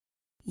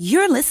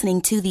You're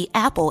listening to the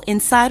Apple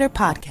Insider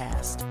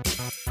Podcast.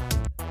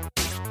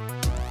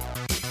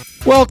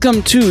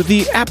 Welcome to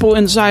the Apple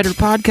Insider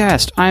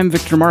Podcast. I'm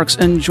Victor Marks,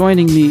 and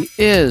joining me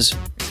is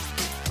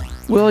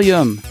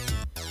William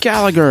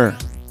Gallagher.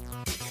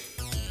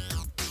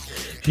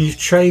 You've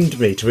trained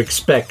me to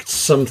expect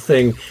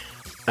something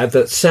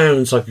that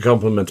sounds like a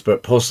compliment,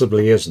 but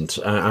possibly isn't.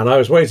 And I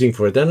was waiting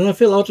for it then, and I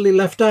feel oddly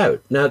left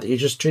out now that you're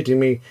just treating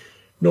me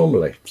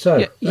normally.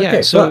 So,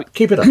 so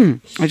keep it up.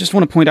 I just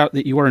want to point out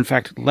that you are, in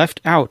fact,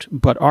 left out,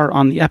 but are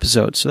on the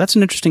episode. So that's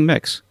an interesting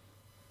mix.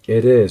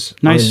 It is.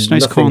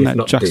 Nice calling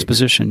that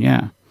juxtaposition, deep.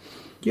 Yeah.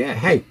 Yeah,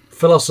 hey,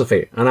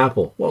 philosophy and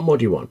Apple. What more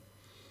do you want?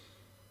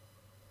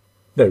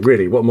 No,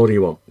 really, what more do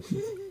you want?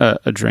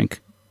 A drink.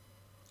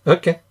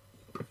 Okay.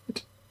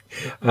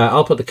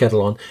 I'll put the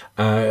kettle on.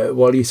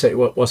 What do you say?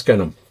 What's going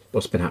on?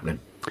 What's been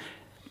happening?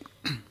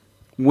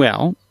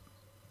 Well,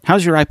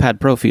 how's your iPad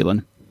Pro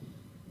feeling?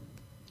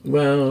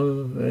 Well,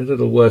 a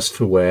little worse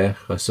for wear,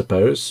 I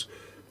suppose.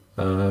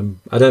 I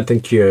don't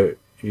think you're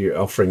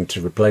offering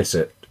to replace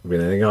it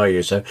with anything, are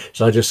you? So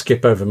I just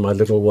skip over my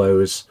little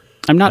woes.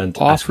 I'm not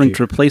offering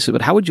to replace it,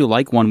 but how would you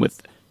like one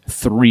with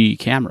 3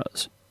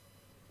 cameras?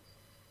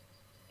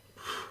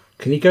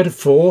 Can you go to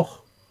 4?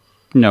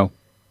 No.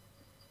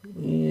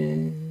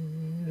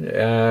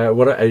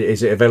 What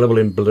is it available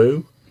in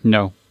blue?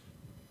 No.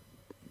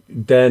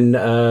 Then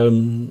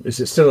is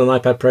it still an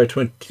iPad Pro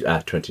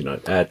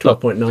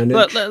 12.9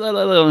 inch?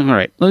 All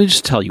right, let me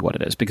just tell you what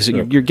it is, because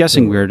you're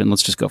guessing weird, and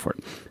let's just go for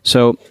it.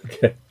 So,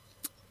 okay.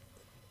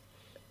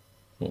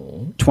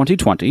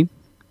 2020,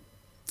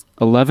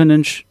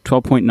 11-inch,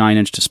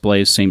 12.9-inch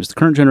displays, same as the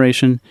current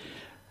generation,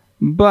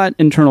 but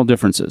internal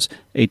differences.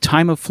 A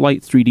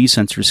time-of-flight 3D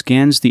sensor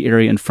scans the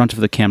area in front of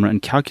the camera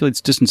and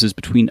calculates distances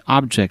between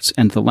objects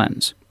and the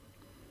lens.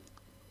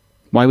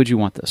 Why would you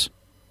want this?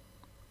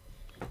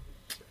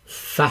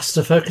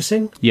 Faster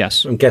focusing?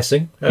 Yes. I'm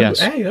guessing. Yes.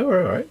 Hey, all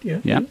right.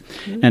 Yeah.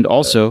 And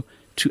also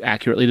to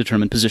accurately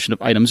determine position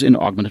of items in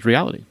augmented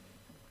reality.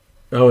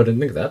 Oh, I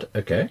didn't think of that.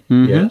 Okay.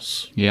 Mm-hmm.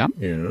 Yes. Yeah.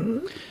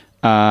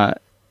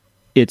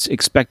 It's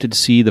expected to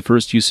see the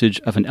first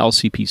usage of an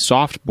LCP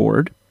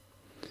softboard,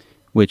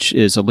 which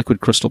is a liquid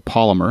crystal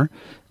polymer.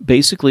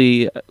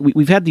 Basically,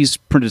 we've had these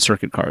printed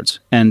circuit cards,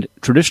 and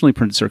traditionally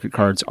printed circuit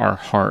cards are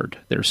hard.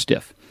 They're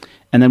stiff.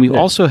 And then we've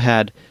also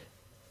had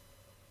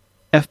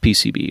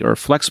FPCB, or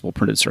flexible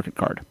printed circuit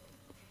card,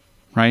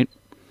 right?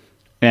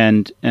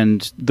 And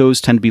those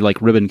tend to be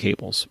like ribbon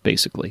cables,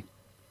 basically.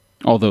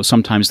 Although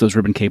sometimes those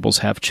ribbon cables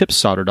have chips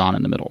soldered on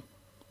in the middle.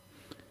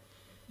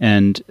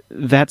 And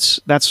that's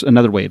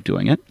another way of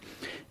doing it.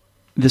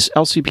 This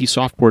LCP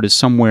softboard is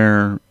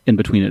somewhere in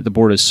between it. The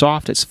board is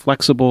soft, it's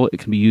flexible, it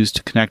can be used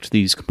to connect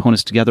these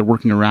components together,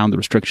 working around the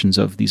restrictions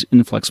of these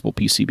inflexible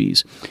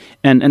PCBs.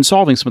 And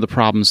solving some of the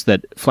problems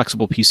that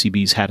flexible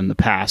PCBs had in the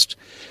past,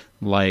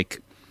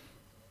 like,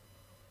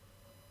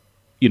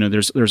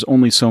 there's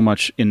only so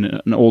much in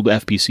an old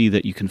FPC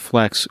that you can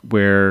flex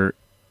where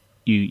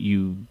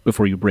you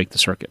before you break the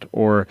circuit.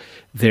 Or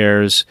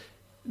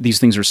these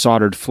things are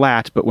soldered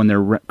flat, but when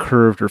they're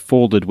curved or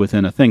folded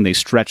within a thing, they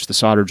stretch the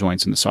solder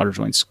joints, and the solder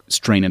joints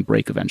strain and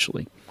break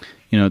eventually.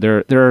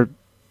 There are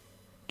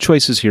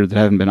choices here that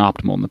haven't been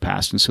optimal in the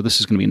past, and so this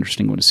is going to be an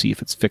interesting one to see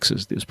if it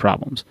fixes these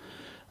problems.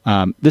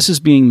 This is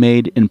being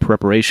made in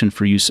preparation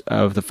for use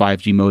of the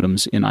 5G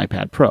modems in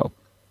iPad Pro.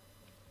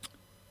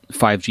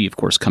 5G, of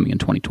course, coming in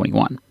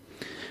 2021.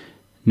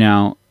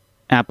 Now,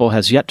 Apple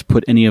has yet to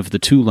put any of the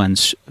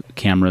 2-lens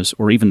cameras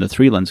or even the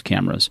 3-lens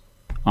cameras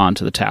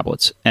onto the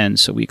tablets, and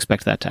so we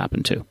expect that to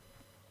happen too.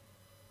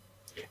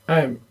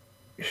 You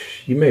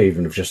may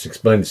even have just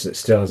explained this, and it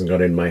still hasn't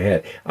got in my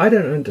head. I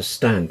don't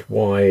understand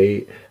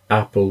why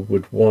Apple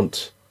would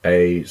want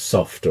a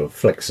soft or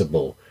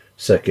flexible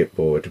circuit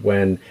board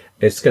when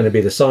it's going to be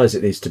the size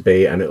it needs to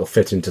be, and it'll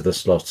fit into the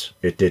slot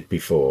it did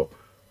before.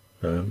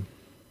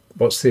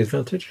 What's the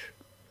advantage?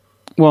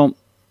 Well,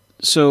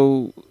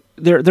 so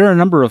there are a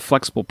number of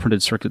flexible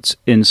printed circuits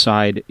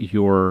inside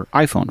your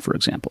iPhone, for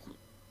example.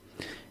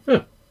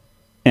 Huh.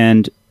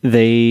 And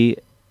they,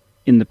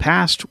 in the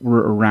past,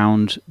 were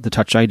around the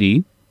Touch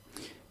ID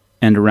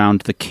and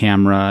around the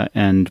camera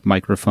and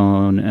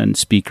microphone and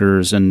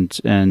speakers and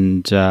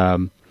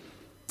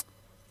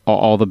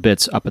all the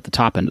bits up at the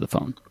top end of the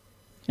phone.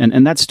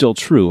 And that's still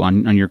true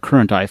on your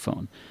current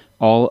iPhone.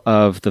 All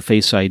of the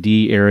Face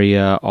ID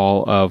area,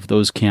 all of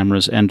those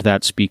cameras and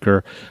that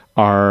speaker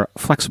are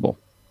flexible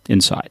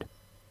inside.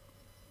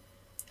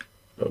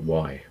 But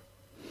why?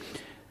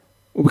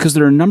 Well, because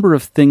there are a number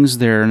of things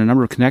there and a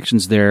number of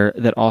connections there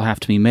that all have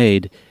to be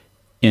made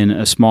in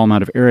a small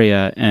amount of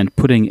area, and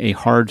putting a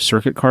hard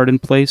circuit card in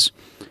place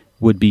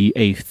would be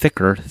a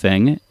thicker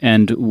thing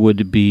and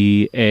would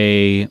be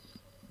a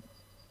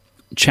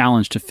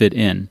challenge to fit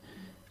in.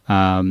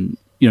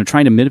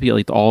 Trying to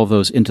manipulate all of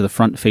those into the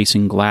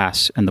front-facing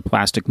glass and the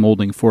plastic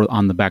molding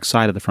on the back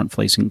side of the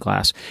front-facing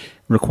glass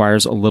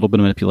requires a little bit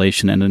of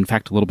manipulation and, in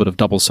fact, a little bit of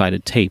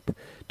double-sided tape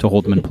to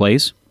hold them in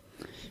place.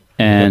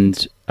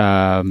 And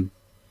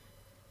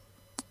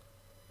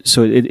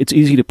So it's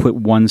easy to put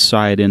one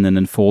side in and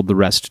then fold the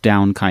rest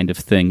down kind of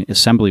thing,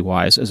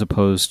 assembly-wise, as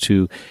opposed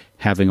to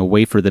having a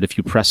wafer that if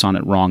you press on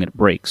it wrong, it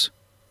breaks.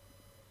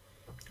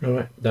 All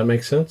right, that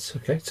makes sense.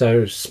 Okay,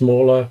 so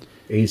smaller,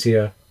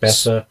 easier,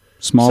 better.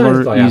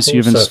 Smaller, like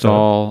easier to Apple,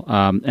 install,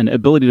 and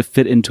ability to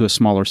fit into a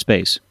smaller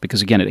space.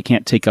 Because, again, it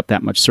can't take up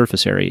that much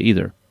surface area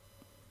either.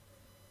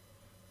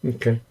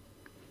 Okay.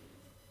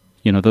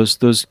 You know,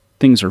 those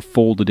things are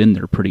folded in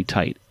there pretty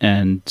tight,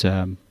 and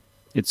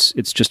it's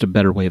just a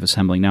better way of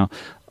assembling. Now,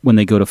 when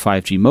they go to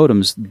 5G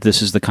modems,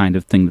 this is the kind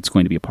of thing that's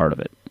going to be a part of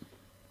it.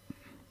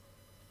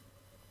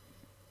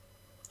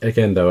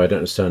 Again, though, I don't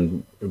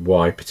understand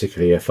why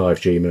particularly a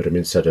 5G modem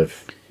instead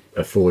of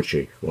a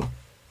 4G one.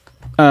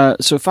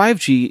 So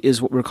 5G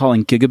is what we're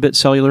calling gigabit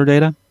cellular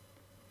data.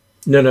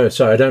 No,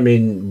 sorry, I don't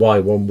mean why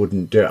one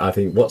wouldn't do it. I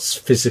think what's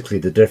physically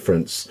the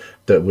difference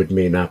that would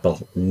mean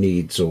Apple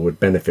needs or would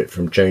benefit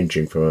from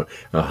changing from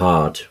a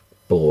hard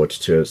board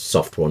to a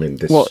soft one in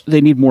this. Well,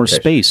 they need more case.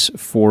 space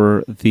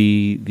for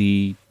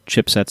the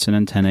chipsets and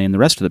antennae and the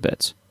rest of the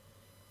bits.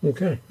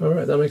 Okay, all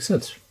right, that makes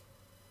sense.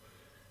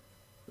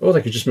 Or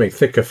they could just make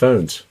thicker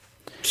phones.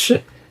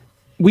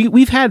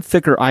 We've had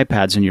thicker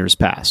iPads in years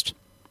past.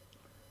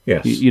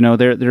 Yes. You know,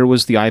 there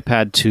was the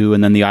iPad 2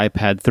 and then the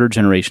iPad 3rd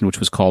generation, which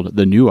was called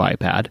the new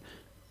iPad,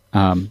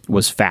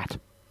 was fat.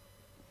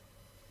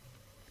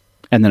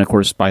 And then, of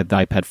course, by the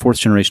iPad 4th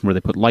generation, where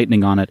they put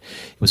Lightning on it,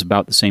 it was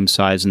about the same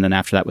size. And then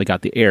after that, we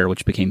got the Air,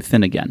 which became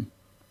thin again.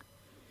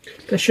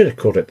 They should have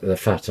called it the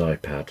fat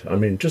iPad. I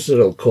mean, just a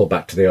little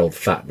callback to the old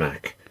fat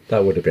Mac.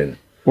 That would have been...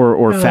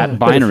 Or fat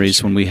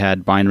binaries, when we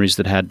had binaries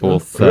that had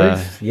both...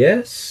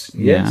 yes.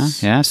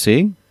 Yeah,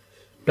 see?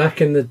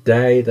 Back in the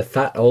day, the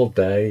fat old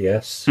day,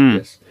 yes.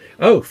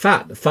 Oh,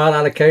 fat, file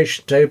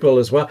allocation table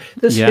as well.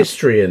 There's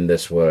history in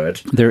this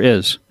word. There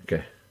is.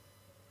 Okay.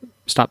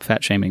 Stop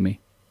fat shaming me.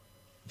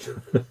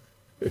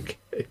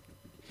 Okay.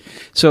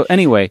 So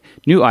anyway,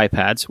 new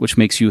iPads, which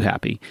makes you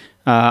happy.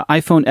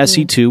 iPhone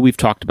SE2, we've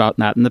talked about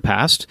that in the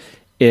past.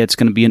 It's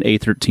going to be an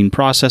A13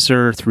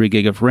 processor, 3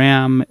 gig of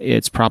RAM.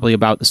 It's probably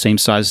about the same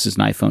size as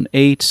an iPhone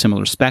 8,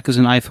 similar spec as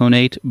an iPhone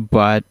 8,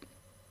 but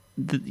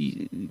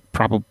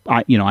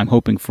I'm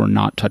hoping for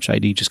not Touch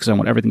ID just because I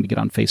want everything to get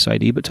on Face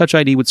ID. But Touch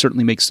ID would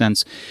certainly make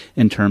sense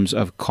in terms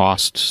of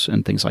costs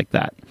and things like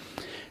that.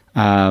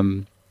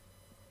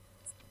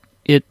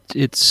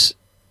 It's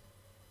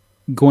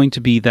going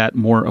to be that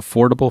more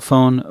affordable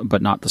phone,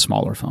 but not the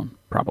smaller phone,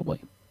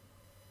 probably.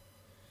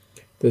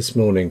 This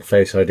morning,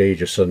 Face ID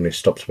just suddenly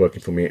stopped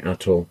working for me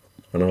at all.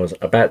 And I was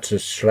about to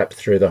schlep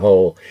through the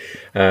whole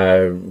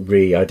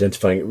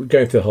re-identifying,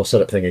 going through the whole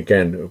setup thing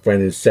again,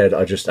 when instead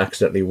I just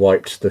accidentally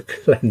wiped the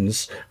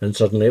lens and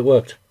suddenly it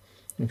worked.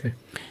 Okay.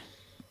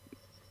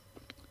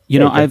 You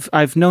know,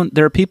 I've known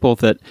there are people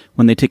that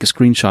when they take a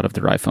screenshot of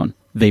their iPhone,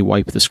 they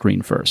wipe the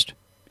screen first.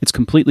 It's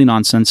completely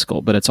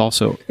nonsensical, but it's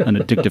also an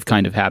addictive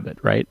kind of habit,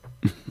 right?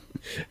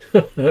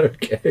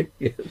 Okay,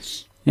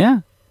 yes.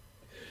 Yeah.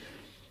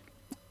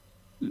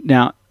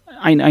 Now,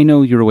 I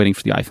know you were waiting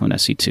for the iPhone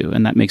SE2,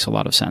 and that makes a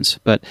lot of sense.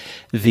 But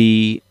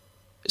the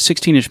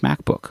 16-inch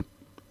MacBook,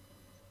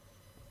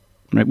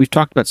 right? We've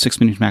talked about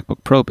 16-inch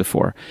MacBook Pro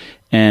before,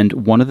 and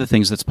one of the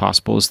things that's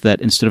possible is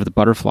that instead of the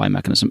butterfly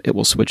mechanism, it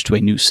will switch to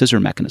a new scissor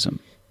mechanism.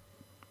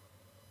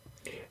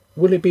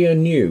 Will it be a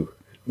new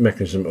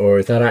mechanism, or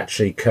is that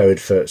actually code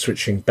for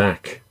switching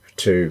back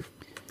to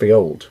the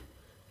old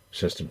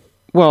system?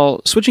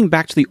 Well, switching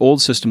back to the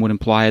old system would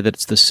imply that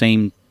it's the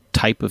same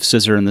type of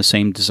scissor and the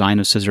same design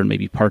of scissor and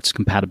maybe parts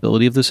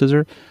compatibility of the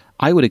scissor.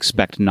 I would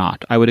expect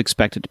not. I would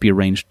expect it to be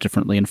arranged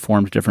differently and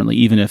formed differently,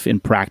 even if in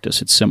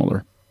practice it's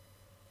similar.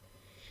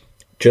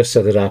 Just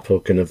so that Apple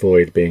can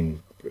avoid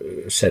being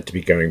said to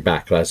be going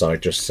back, as I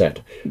just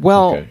said.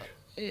 Well,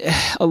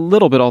 a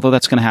little bit, although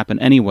that's going to happen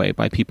anyway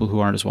by people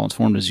who aren't as well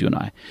informed as you and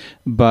I.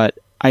 But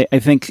I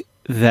think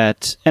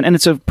that, and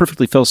it's a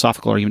perfectly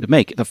philosophical argument to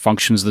make, the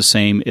function's the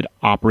same, it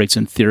operates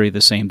in theory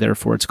the same,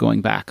 therefore it's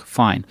going back.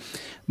 Fine.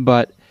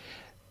 But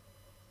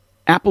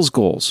Apple's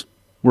goals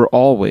were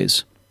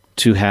always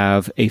to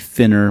have a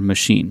thinner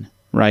machine,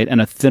 right? And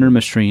a thinner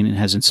machine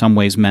has in some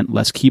ways meant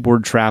less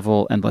keyboard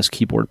travel and less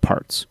keyboard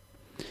parts.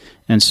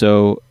 And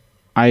so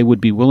I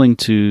would be willing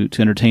to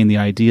entertain the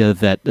idea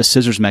that the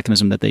scissors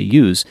mechanism that they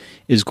use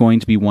is going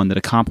to be one that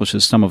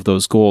accomplishes some of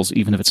those goals,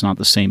 even if it's not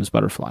the same as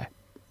butterfly.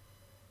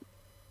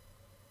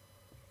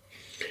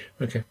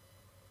 Okay.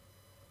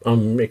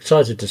 I'm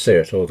excited to see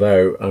it,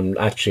 although I'm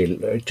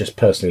actually just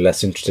personally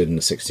less interested in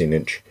the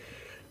 16-inch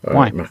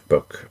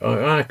MacBook.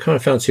 I kind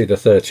of fancy the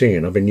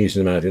 13. I've been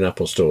using them out in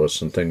Apple stores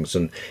and things,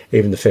 and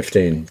even the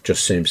 15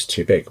 just seems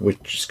too big,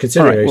 which is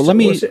considering... All right, well,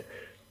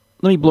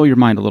 let me blow your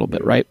mind a little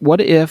bit, right?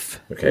 What if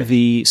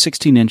the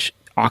 16-inch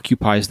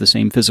occupies the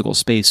same physical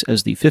space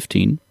as the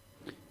 15?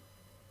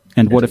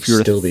 And what if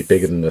you're still be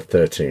bigger than the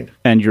 13?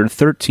 And your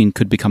 13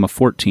 could become a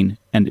 14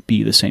 and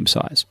be the same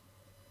size?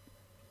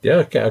 Yeah,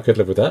 okay, I could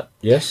live with that.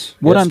 Yes.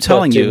 What I'm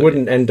telling you, it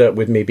wouldn't end up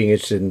with me being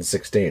interested in the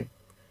 16.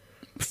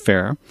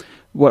 Fair.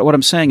 What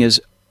I'm saying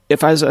is,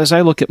 if as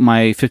I look at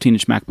my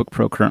 15-inch MacBook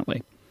Pro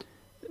currently,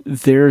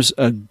 there's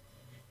a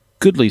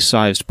goodly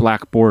sized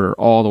black border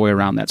all the way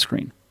around that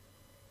screen.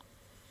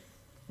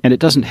 And it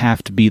doesn't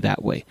have to be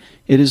that way.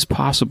 It is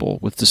possible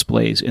with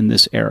displays in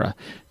this era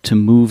to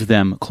move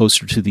them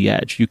closer to the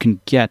edge. You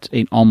can get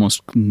an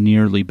almost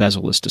nearly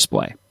bezel-less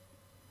display.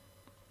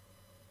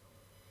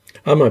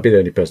 I might be the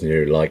only person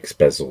who likes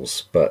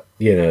bezels, but,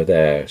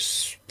 they're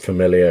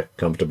familiar,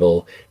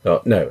 comfortable.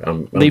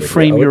 They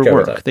frame your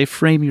work. They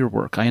frame your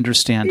work. I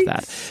understand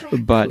exactly.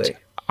 that. But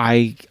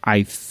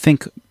I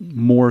think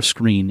more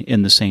screen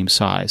in the same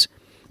size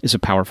is a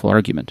powerful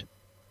argument.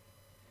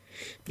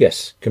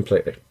 Yes,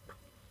 completely.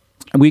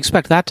 And we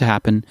expect that to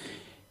happen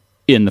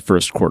in the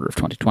first quarter of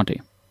 2020.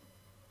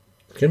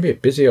 It's going to be a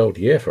busy old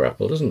year for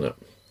Apple, isn't it?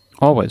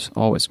 Always,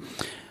 always.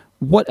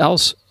 What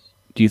else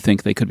do you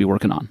think they could be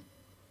working on?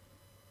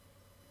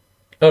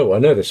 Oh, I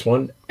know this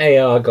one.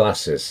 AR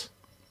glasses.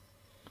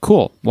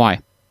 Cool.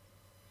 Why?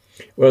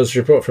 Well, there's a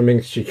report from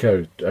Industry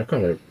Code. I've got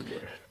to...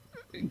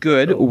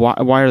 Good.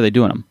 Why are they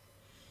doing them?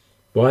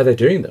 Why are they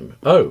doing them?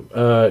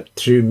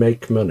 To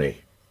make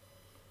money.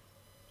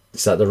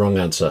 Is that the wrong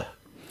answer?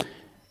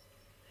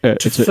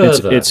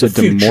 It's a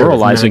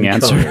demoralizing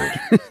answer.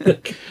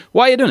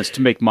 Why are you doing this?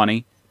 To make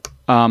money.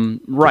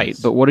 Right. Yes.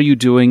 But what are you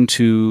doing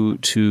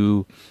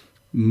to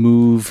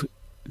move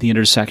the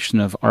intersection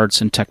of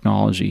arts and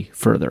technology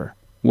further?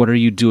 What are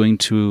you doing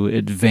to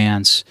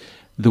advance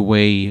the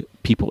way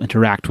people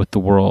interact with the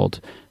world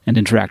and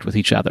interact with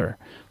each other?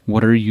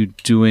 What are you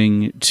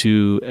doing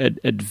to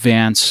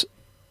advance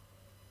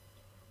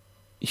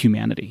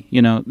humanity?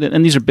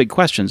 And these are big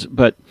questions,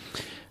 but...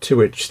 To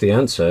which the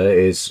answer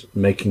is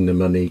making the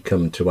money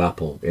come to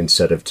Apple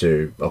instead of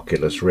to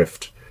Oculus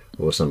Rift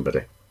or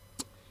somebody.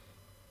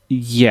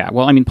 Yeah,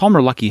 well, I mean,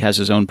 Palmer Luckey has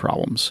his own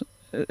problems.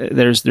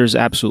 There's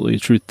absolutely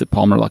truth that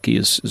Palmer Luckey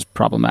is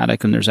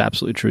problematic, and there's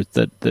absolutely truth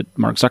that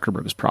Mark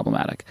Zuckerberg is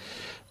problematic.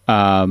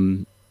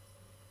 But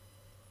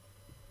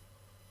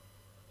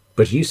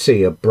you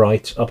see a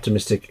bright,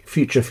 optimistic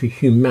future for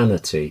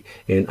humanity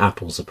in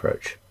Apple's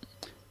approach.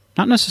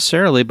 Not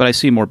necessarily, but I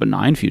see a more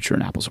benign future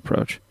in Apple's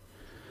approach.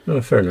 Oh,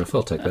 fair enough.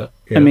 I'll take that.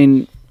 Yeah. I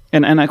mean,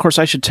 and of course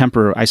I should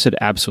temper, I said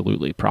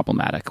absolutely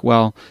problematic.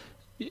 Well,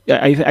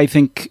 I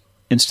think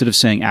instead of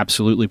saying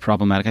absolutely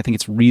problematic, I think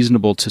it's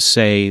reasonable to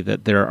say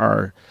that there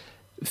are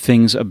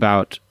things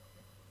about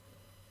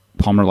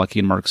Palmer Luckey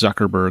and Mark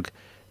Zuckerberg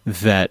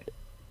that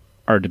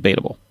are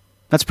debatable.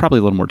 That's probably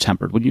a little more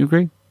tempered. Would you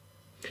agree?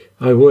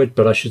 I would,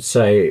 but I should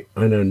say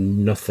I know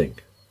nothing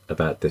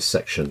about this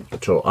section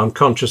at all. I'm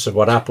conscious of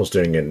what Apple's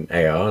doing in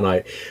AR,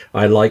 and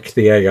I like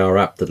the AR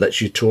app that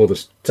lets you tour the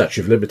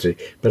Statue of Liberty,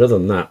 but other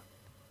than that,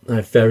 I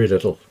have very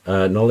little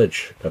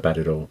knowledge about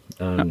it all.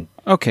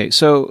 Okay,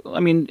 so, I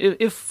mean,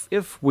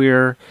 if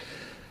we're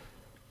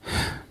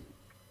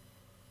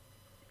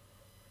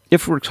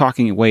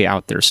talking way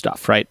out there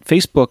stuff, right?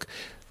 Facebook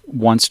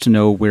wants to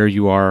know where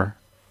you are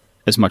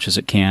as much as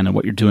it can and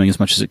what you're doing as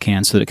much as it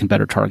can so that it can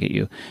better target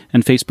you.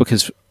 And Facebook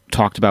has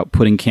talked about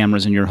putting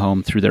cameras in your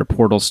home through their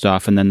portal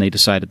stuff, and then they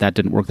decided that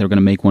didn't work. They were going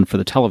to make one for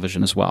the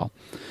television as well.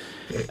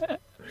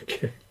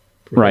 Okay.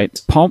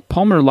 Right.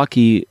 Palmer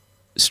Luckey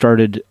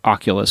started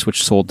Oculus,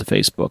 which sold to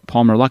Facebook.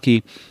 Palmer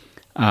Luckey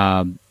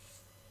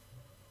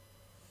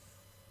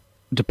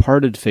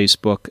departed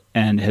Facebook,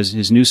 and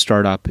his new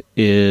startup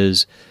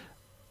is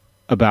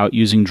about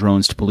using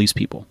drones to police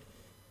people.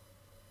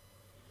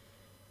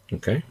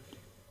 Okay.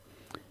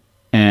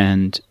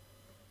 And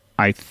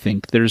I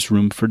think there's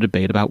room for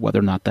debate about whether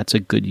or not that's a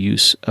good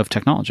use of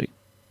technology.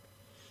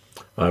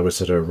 I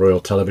was at a Royal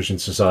Television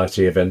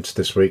Society event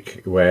this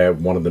week where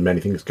one of the many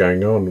things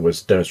going on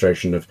was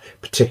demonstration of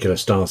particular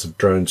styles of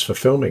drones for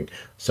filming.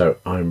 So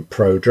I'm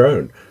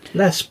pro-drone.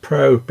 Less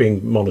pro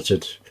being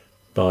monitored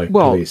by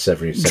police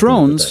every second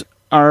drones of the day.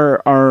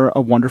 are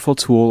a wonderful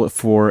tool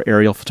for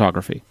aerial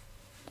photography.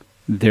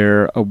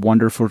 They're a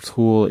wonderful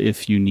tool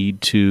if you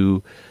need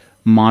to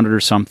monitor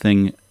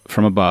something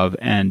from above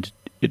and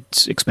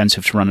it's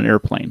expensive to run an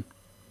airplane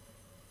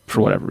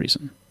for whatever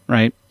reason,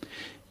 right?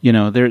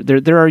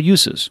 There are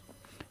uses,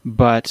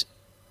 but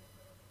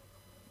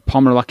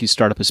Palmer Luckey's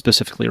startup is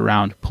specifically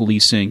around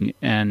policing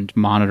and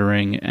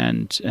monitoring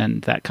and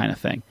that kind of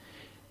thing.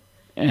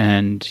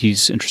 And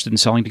he's interested in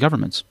selling to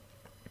governments.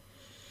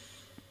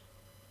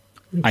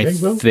 Okay, I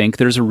think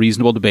there's a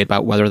reasonable debate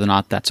about whether or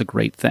not that's a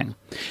great thing.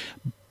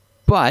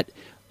 But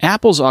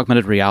Apple's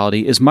augmented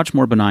reality is much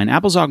more benign.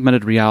 Apple's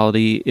augmented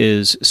reality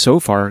is so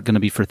far going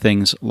to be for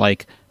things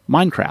like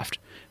Minecraft,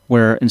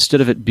 where instead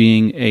of it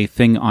being a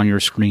thing on your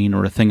screen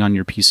or a thing on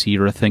your PC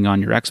or a thing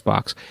on your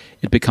Xbox,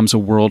 it becomes a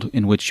world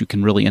in which you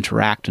can really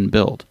interact and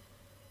build.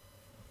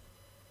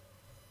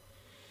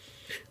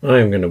 I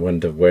am going to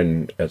wonder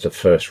when the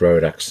first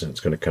road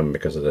accident's going to come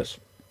because of this.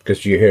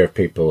 Because you hear of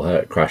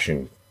people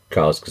crashing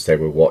cars because they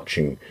were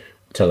watching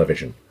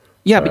television.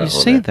 Yeah, but you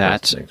say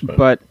that,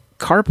 but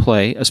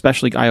CarPlay,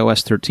 especially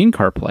iOS 13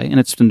 CarPlay, and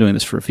it's been doing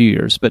this for a few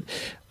years, but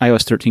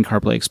iOS 13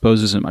 CarPlay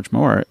exposes it much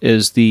more,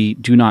 is the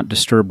do not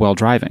disturb while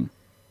driving.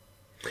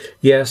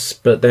 Yes,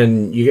 but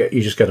then you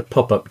just get a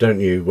pop-up, don't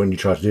you, when you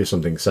try to do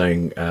something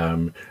saying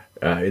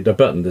the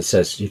button that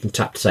says you can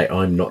tap to say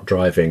I'm not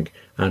driving,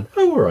 and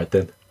all right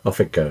then, off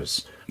it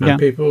goes, and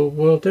people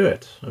will do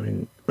it. I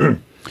mean,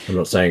 I'm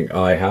not saying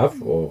I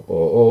have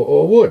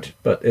or would,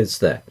 but it's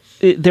there.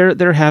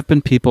 There have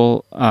been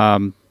people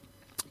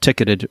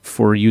ticketed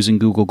for using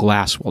Google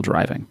Glass while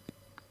driving.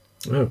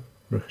 Oh,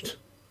 right.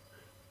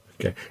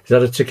 Okay, is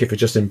that a ticket for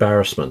just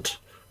embarrassment?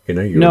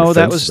 No,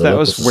 that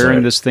was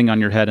wearing this thing on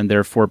your head and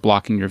therefore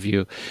blocking your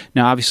view.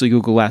 Now, obviously,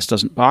 Google Glass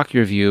doesn't block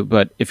your view,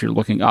 but if you're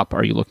looking up,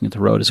 are you looking at the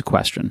road is a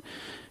question.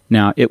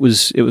 Now, it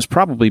was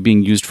probably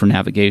being used for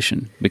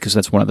navigation because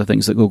that's one of the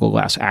things that Google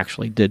Glass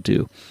actually did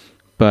do.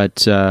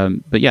 But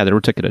yeah, they were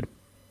ticketed.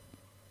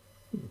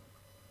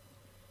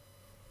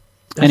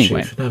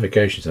 Anyway, for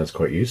navigation sounds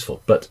quite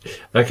useful. But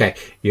okay,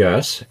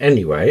 yes.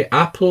 Anyway,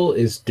 Apple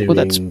is doing.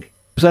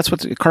 Well, that's what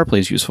CarPlay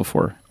is useful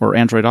for, or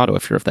Android Auto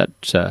if you're of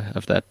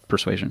that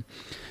persuasion.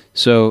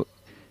 So,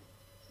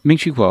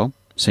 Ming-Chi Kuo,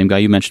 same guy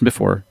you mentioned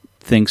before,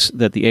 thinks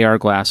that the AR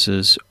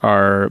glasses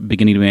are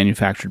beginning to be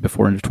manufactured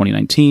before end of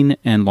 2019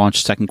 and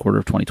launched second quarter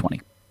of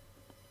 2020.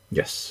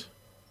 Yes.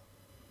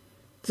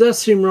 Does that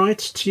seem right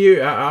to you?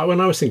 When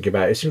I was thinking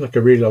about it, it seemed like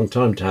a really long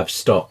time to have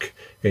stock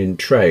in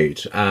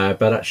trade.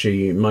 But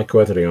actually, Mike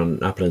Weatherly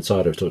on Apple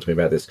Insider talked to me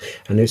about this,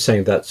 and he's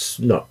saying that's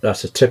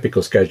a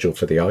typical schedule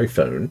for the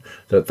iPhone,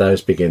 that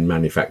those begin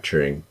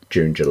manufacturing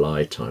June,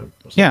 July time.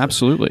 Yeah,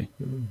 absolutely.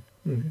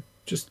 Mm-hmm.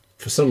 Just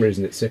for some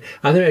reason,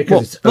 I think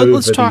because it's over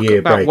let's talk the year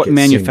about break. What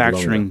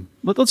manufacturing.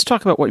 Let's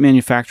talk about what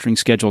manufacturing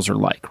schedules are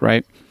like,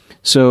 right?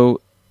 So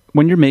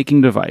when you're making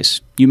a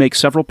device, you make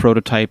several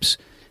prototypes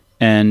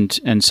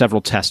and several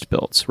test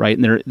builds, right?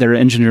 And they're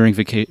engineering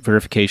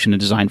verification and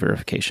design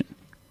verification.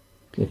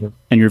 Mm-hmm.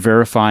 And you're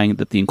verifying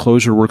that the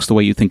enclosure works the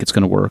way you think it's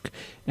going to work,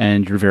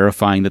 and you're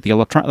verifying that the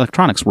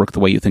electronics work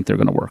the way you think they're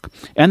going to work.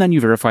 And then you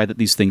verify that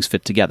these things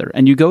fit together.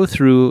 And you go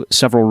through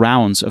several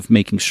rounds of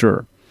making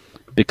sure,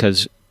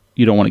 because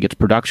you don't want to get to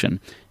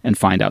production and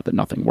find out that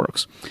nothing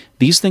works.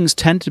 These things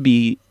tend to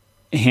be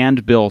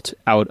hand-built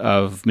out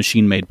of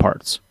machine-made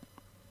parts,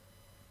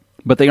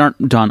 but they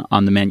aren't done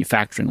on the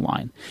manufacturing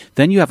line.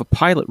 Then you have a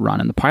pilot run,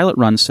 and the pilot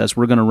run says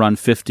we're going to run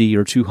 50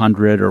 or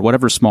 200 or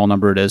whatever small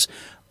number it is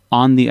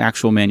on the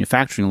actual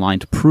manufacturing line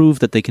to prove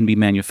that they can be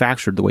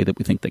manufactured the way that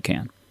we think they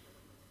can.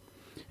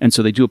 And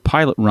so they do a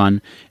pilot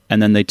run,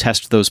 and then they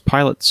test those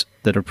pilots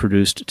that are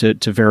produced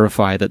to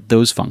verify that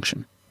those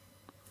function.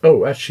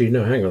 Oh, actually,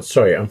 no, hang on.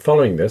 Sorry, I'm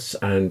following this,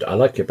 and I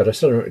like it, but I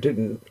still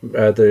didn't.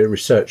 The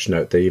research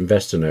note, the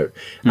investor note,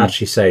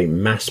 actually say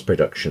mass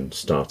production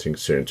starting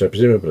soon. So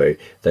presumably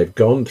they've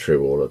gone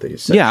through all of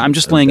these sections. Yeah, I'm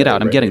just laying it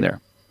out. I'm getting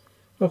there.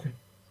 Okay.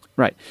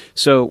 Right.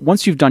 So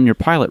once you've done your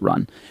pilot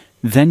run,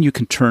 then you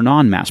can turn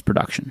on mass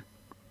production.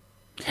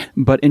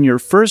 But in your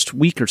first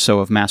week or so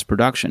of mass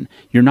production,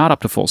 you're not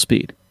up to full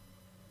speed.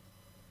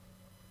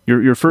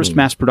 Your first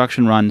mass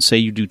production run, say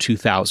you do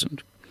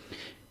 2,000,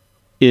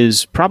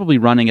 is probably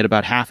running at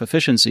about half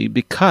efficiency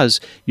because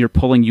you're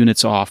pulling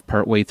units off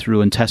partway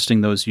through and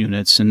testing those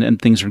units,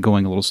 and things are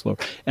going a little slower.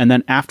 And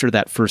then after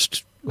that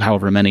first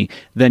however many,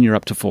 then you're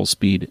up to full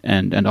speed,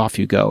 and off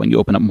you go, and you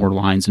open up more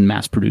lines and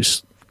mass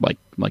produce like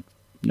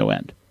no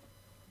end.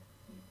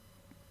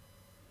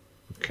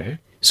 Okay.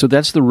 So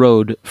that's the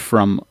road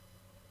from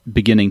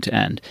beginning to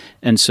end.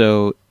 And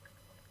so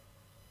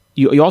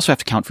you also have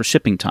to count for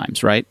shipping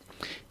times, right?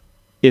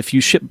 If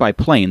you ship by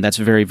plane, that's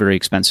very, very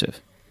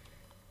expensive.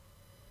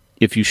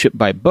 If you ship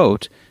by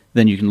boat,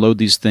 then you can load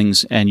these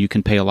things and you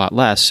can pay a lot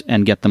less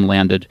and get them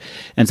landed,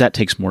 and that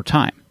takes more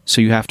time.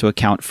 So you have to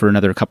account for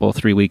another couple of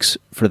 3 weeks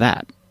for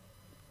that.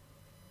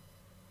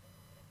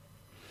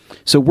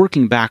 So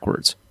working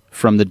backwards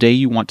from the day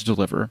you want to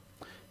deliver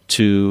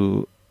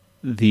to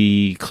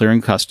the clearing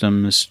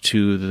customs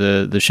to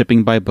the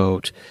shipping by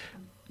boat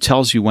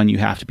tells you when you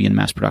have to be in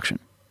mass production.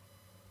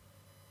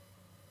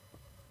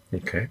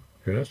 Okay,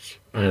 yes.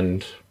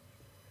 And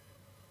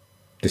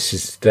this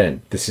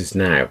is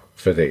now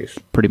for these.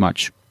 Pretty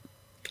much.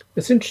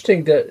 It's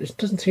interesting that it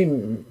doesn't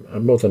seem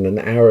more than an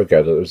hour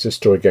ago that there was this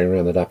story going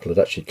around that Apple had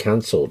actually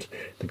cancelled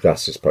the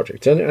glasses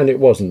project. And it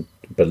wasn't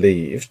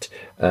believed.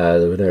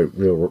 There were no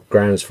real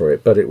grounds for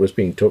it, but it was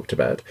being talked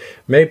about.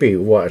 Maybe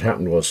what had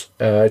happened was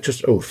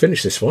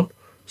finish this one,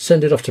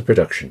 send it off to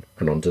production,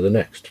 and on to the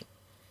next.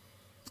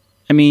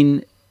 I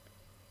mean,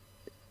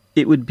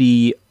 it would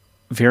be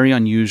very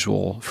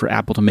unusual for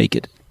Apple to make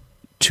it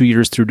 2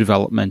 years through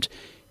development,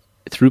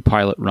 through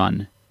pilot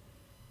run,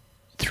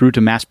 through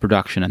to mass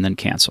production, and then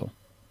cancel.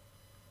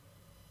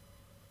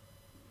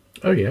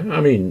 Oh yeah, I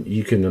mean,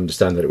 you can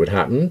understand that it would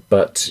happen,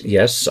 but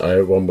yes,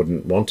 one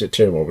wouldn't want it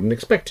to, and one wouldn't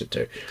expect it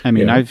to. I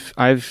mean,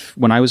 I've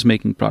when I was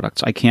making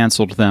products, I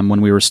canceled them when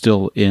we were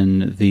still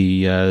in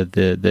the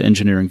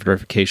engineering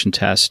verification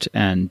test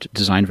and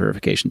design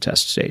verification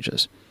test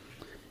stages.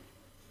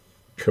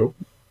 Cool.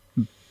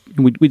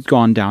 We'd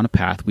gone down a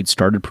path. We'd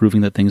started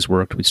proving that things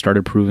worked. We'd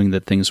started proving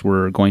that things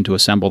were going to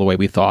assemble the way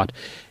we thought.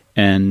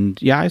 And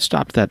yeah, I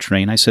stopped that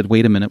train. I said,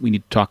 wait a minute, we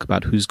need to talk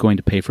about who's going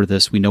to pay for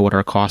this. We know what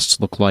our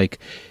costs look like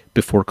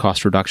before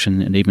cost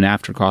reduction, and even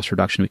after cost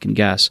reduction, we can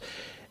guess.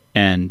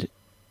 And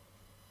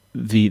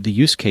the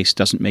use case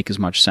doesn't make as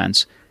much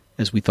sense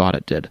as we thought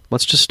it did.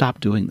 Let's just stop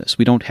doing this.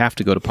 We don't have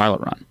to go to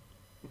pilot run.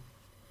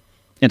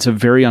 It's a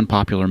very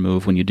unpopular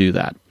move when you do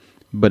that,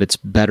 but it's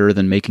better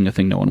than making a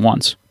thing no one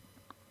wants.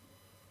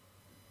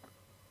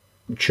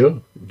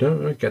 Sure.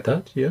 No, I get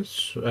that,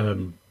 yes.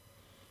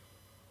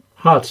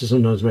 Hard to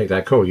sometimes make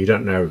that call. You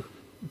don't know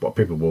what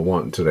people will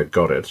want until they've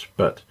got it,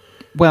 but...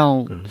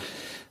 Well,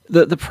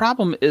 the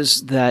problem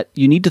is that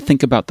you need to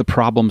think about the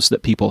problems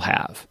that people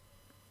have,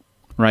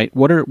 right?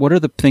 What are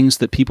the things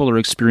that people are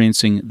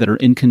experiencing that are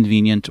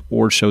inconvenient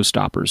or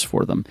showstoppers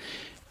for them?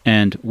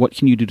 And what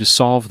can you do to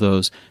solve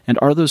those? And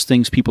are those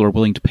things people are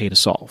willing to pay to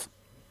solve?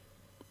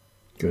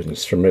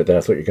 Goodness, for a minute there,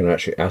 I thought you were going to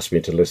actually ask me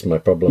to list my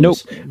problems. Nope.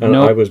 And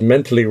I was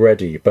mentally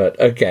ready, but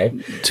okay.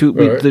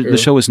 The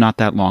show is not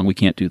that long. We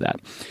can't do that.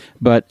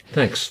 But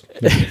thanks.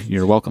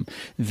 You're welcome.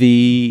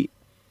 Visual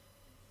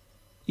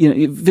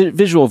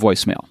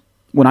voicemail.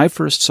 When I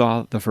first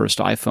saw the first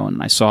iPhone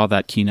and I saw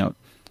that keynote,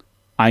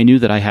 I knew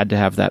that I had to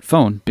have that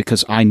phone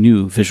because I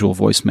knew visual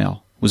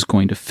voicemail was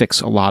going to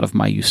fix a lot of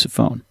my use of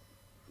phone.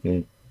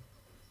 Mm.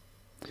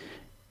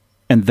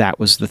 And that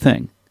was the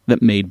thing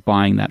that made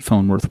buying that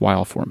phone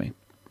worthwhile for me.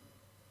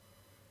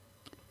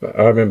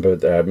 I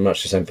remember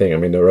much the same thing. I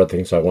mean, there were other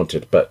things I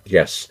wanted, but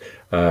yes,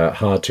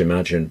 hard to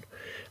imagine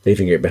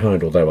leaving it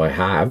behind, although I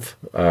have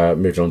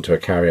moved on to a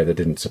carrier that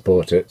didn't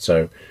support it,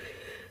 so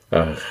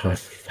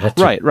I've had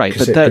to... Right,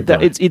 but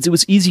it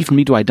was easy for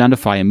me to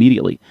identify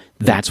immediately.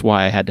 That's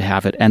why I had to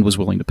have it and was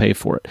willing to pay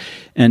for it.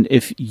 And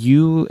if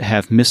you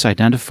have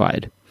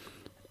misidentified,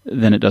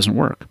 then it doesn't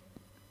work.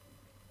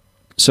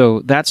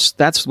 So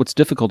that's what's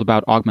difficult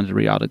about augmented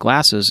reality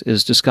glasses,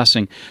 is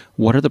discussing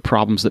what are the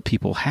problems that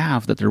people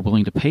have that they're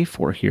willing to pay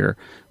for here.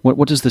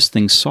 What does this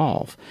thing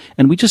solve?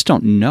 And we just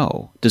don't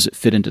know. Does it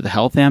fit into the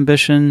health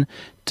ambition?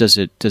 Does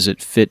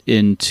it fit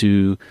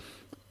into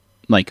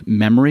like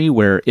memory,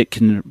 where it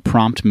can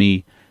prompt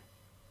me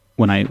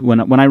when I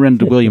run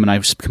into William and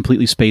I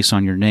completely space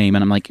on your name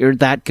and I'm like, you're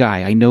that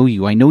guy, I know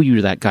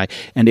you're that guy,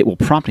 and it will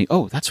prompt me,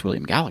 oh, that's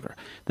William Gallagher.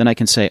 Then I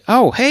can say,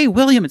 oh, hey,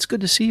 William, it's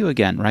good to see you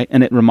again, right?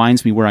 And it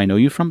reminds me where I know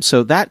you from.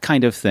 So that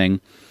kind of thing,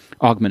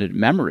 augmented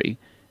memory,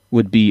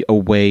 would be a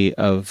way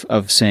of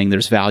saying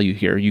there's value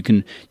here. You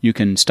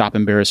can stop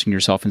embarrassing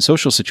yourself in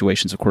social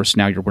situations. Of course,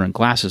 now you're wearing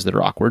glasses that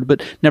are awkward,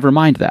 but never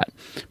mind that.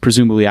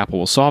 Presumably Apple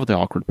will solve the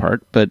awkward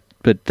part, but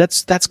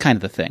that's kind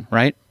of the thing,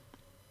 right?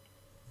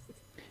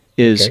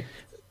 Is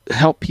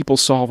help people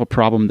solve a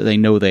problem that they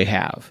know they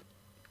have.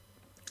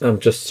 I'm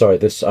just sorry,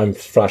 I'm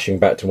flashing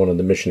back to one of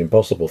the Mission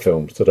Impossible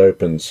films that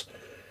opens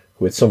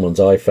with someone's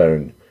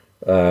iPhone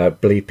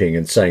bleeping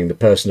and saying the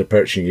person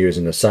approaching you is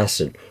an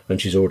assassin,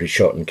 and she's already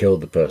shot and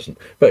killed the person.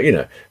 But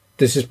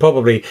this is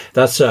probably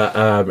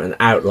an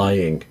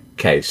outlying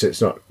case.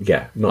 It's not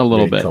a little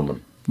really bit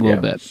common. A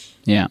little bit,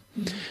 yeah.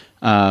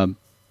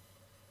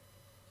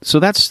 So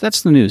that's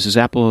the news. Is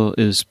Apple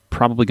is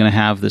probably going to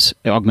have this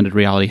augmented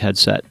reality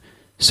headset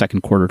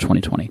second quarter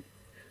 2020.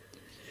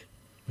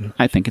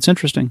 I think it's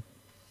interesting.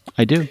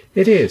 I do.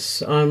 It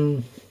is.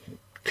 I'm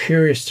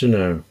curious to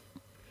know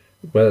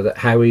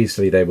how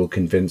easily they will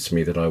convince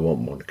me that I want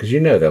one, because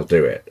they'll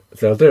do it.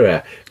 They'll do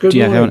it.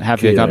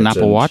 Have you got an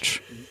Apple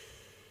Watch?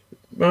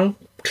 Well,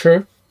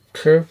 true.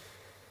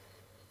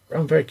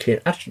 I'm very keen.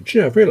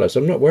 Actually, I've realised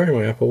I'm not wearing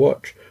my Apple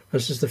Watch.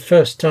 This is the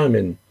first time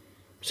in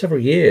several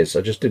years.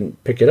 I just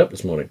didn't pick it up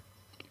this morning.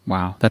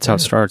 Wow, that's how it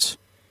starts.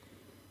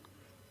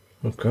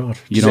 Oh God!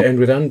 Does it end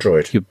with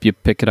Android? You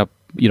pick it up.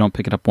 You don't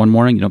pick it up one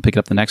morning. You don't pick it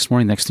up the next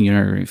morning. Next thing you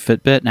know, you're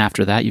Fitbit, and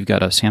after that, you've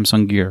got a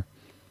Samsung Gear.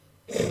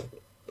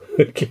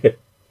 Okay.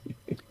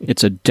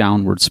 It's a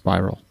downward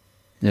spiral.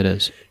 It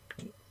is.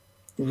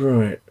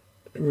 Right.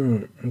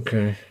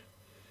 Okay.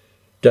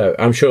 So,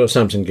 I'm sure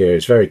Samsung Gear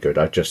is very good.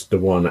 The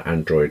one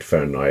Android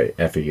phone I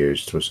ever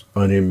used was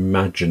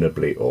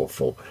unimaginably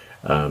awful.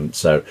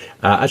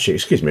 Actually,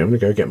 excuse me, I'm going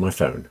to go get my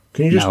phone.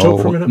 Can you just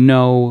talk for a minute?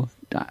 No.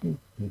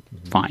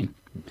 Fine.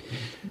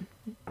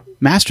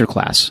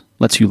 Masterclass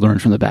lets you learn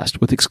from the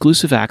best with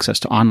exclusive access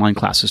to online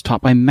classes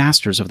taught by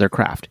masters of their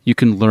craft. You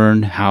can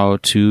learn how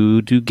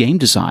to do game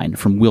design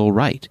from Will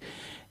Wright.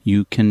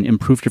 You can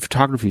improve your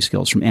photography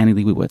skills from Annie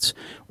Leibovitz,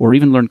 or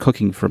even learn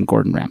cooking from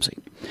Gordon Ramsay.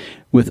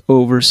 With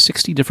over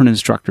 60 different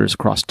instructors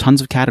across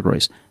tons of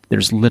categories,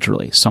 there's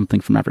literally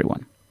something from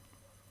everyone.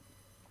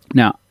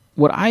 Now,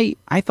 what I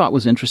thought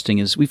was interesting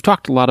is we've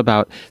talked a lot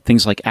about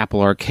things like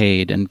Apple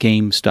Arcade and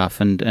game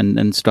stuff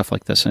and stuff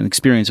like this, and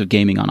experience of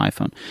gaming on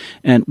iPhone.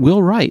 And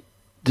Will Wright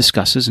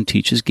discusses and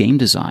teaches game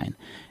design.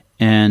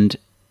 And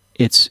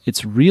it's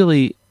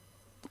really,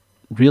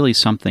 really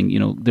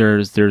something.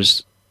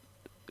 There's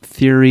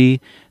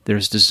theory,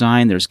 there's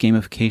design, there's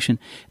gamification.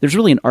 There's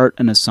really an art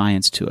and a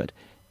science to it.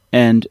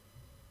 And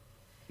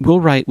Will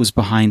Wright was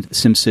behind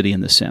SimCity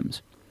and The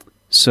Sims.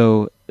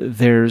 So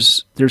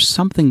there's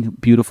something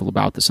beautiful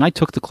about this. And I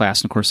took the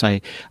class, and of course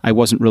I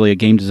wasn't really a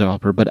game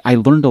developer, but I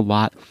learned a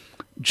lot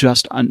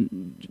just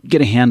on get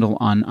a handle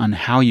on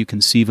how you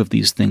conceive of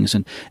these things.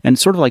 And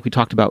sort of like we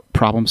talked about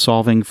problem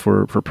solving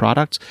for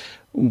products,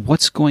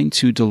 what's going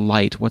to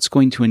delight, what's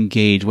going to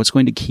engage, what's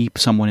going to keep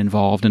someone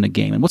involved in a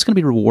game, and what's going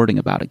to be rewarding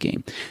about a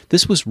game.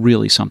 This was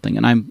really something,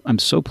 and I'm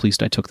so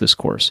pleased I took this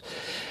course.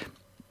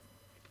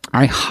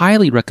 I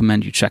highly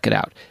recommend you check it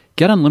out.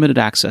 Get unlimited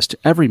access to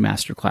every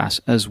masterclass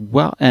as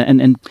well.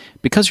 And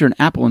because you're an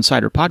Apple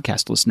Insider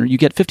podcast listener, you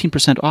get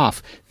 15%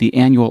 off the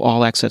annual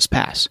All Access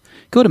Pass.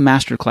 Go to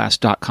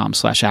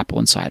masterclass.com/Apple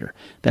Insider.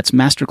 That's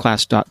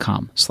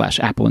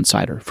masterclass.com/Apple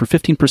Insider for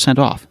 15%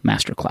 off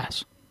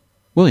Masterclass.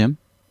 William?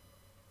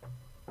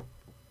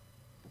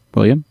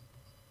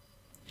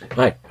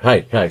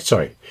 Hi.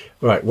 Sorry.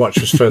 Right, watch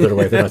was further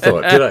away than I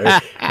thought.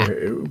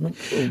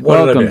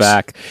 Welcome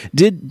back.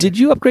 Did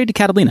you upgrade to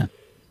Catalina?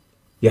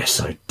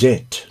 Yes, I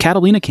did.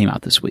 Catalina came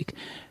out this week.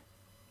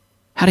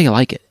 How do you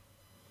like it?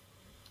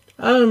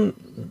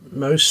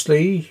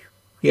 Mostly,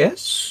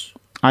 yes.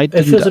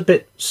 It feels a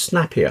bit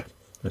snappier.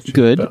 Actually,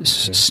 good. But,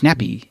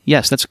 Snappy.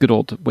 Yes, that's a good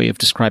old way of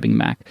describing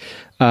Mac.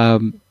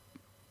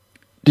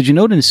 Did you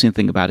notice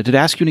anything about it? Did it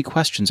ask you any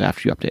questions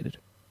after you updated?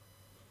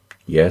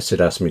 Yes,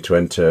 it asked me to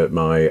enter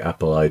my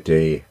Apple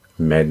ID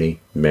many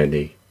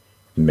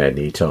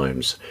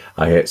times.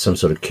 I hit some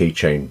sort of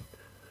keychain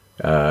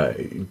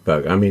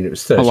bug. I mean, it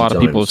was 30 times. A lot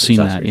of people have seen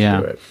that,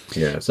 yeah.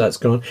 Yeah, so that's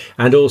gone.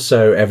 And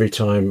also, every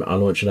time I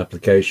launch an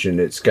application,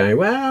 it's going,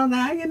 well,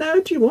 now,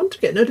 do you want to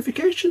get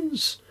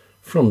notifications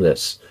from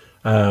this?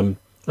 I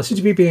seem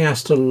to be being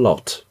asked a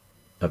lot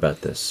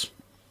about this.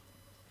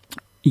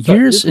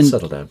 Years and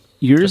down.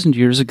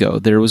 years ago,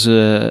 there was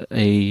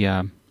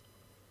an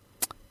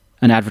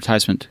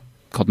advertisement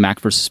called Mac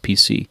versus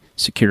PC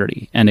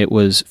Security, and it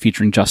was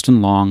featuring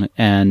Justin Long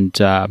and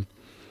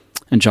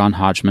John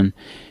Hodgman,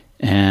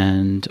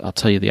 and I'll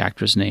tell you the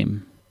actor's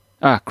name.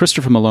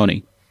 Christopher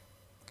Maloney.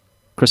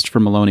 Christopher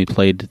Maloney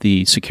played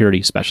the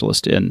security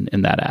specialist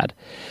in that ad,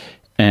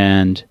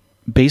 and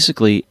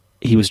basically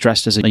he was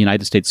dressed as a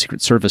United States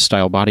Secret Service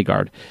style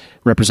bodyguard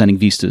representing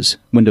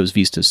Windows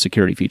Vista's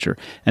security feature.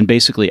 And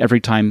basically every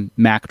time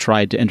Mac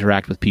tried to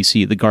interact with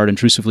PC, the guard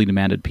intrusively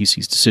demanded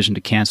PC's decision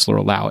to cancel or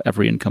allow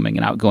every incoming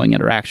and outgoing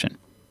interaction.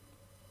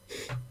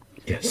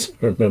 Yes,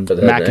 I remember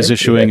that. Mac is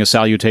issuing a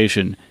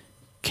salutation,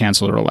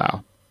 cancel or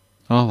allow.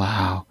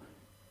 Allow.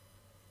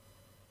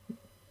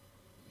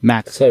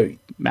 Mac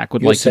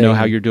would like to know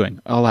how you're doing.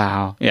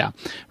 Allow. Yeah.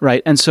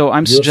 Right. And so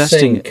I'm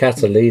suggesting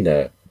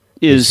Catalina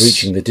is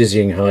reaching the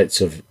dizzying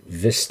heights of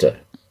Vista.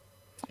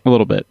 A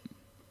little bit.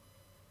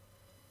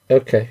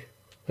 Okay.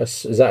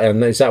 Is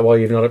that why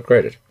you've not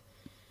upgraded?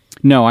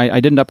 No, I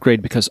didn't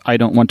upgrade because I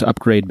don't want to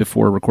upgrade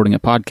before recording a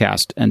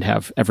podcast and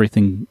have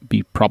everything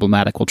be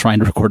problematic while trying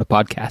to record a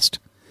podcast.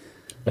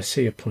 I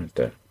see your point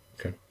there.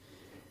 Okay.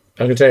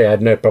 I can tell you I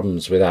had no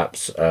problems with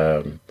apps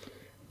other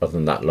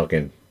than that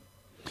login.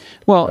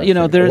 Well,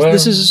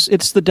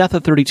 it's the death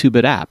of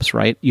 32-bit apps,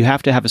 right? You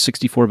have to have a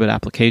 64-bit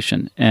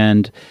application,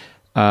 and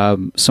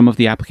some of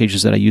the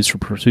applications that I use for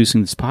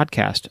producing this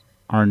podcast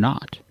are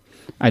not.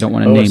 I don't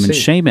want to name and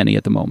shame any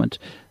at the moment,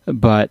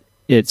 but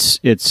it's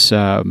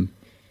an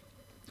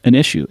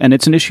issue, and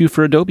it's an issue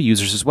for Adobe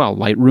users as well.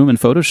 Lightroom and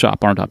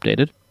Photoshop aren't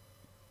updated.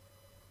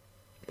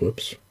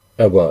 Whoops.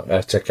 Oh, well,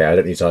 that's okay. I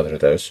don't use either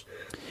of those.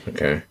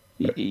 Okay.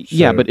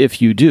 Yeah, but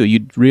if you do,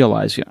 you'd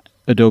realize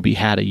Adobe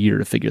had a year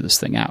to figure this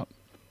thing out.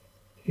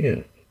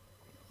 Yeah.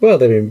 Well,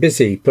 they've been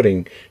busy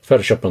putting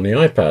Photoshop on the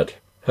iPad,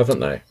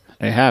 haven't they?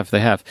 They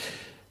have.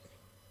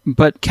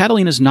 But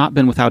Catalina's not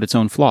been without its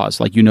own flaws,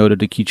 like you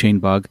noted, a keychain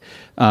bug.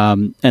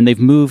 And they've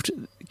moved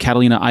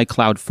Catalina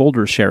iCloud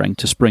folder sharing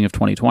to spring of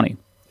 2020.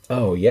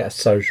 Oh,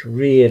 yes. I was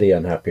really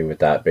unhappy with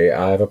that. But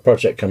I have a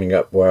project coming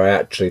up where I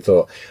actually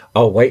thought,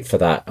 I'll wait for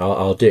that.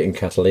 I'll do it in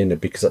Catalina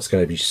because that's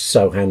going to be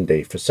so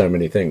handy for so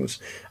many things.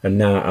 And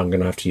now I'm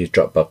going to have to use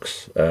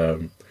Dropbox.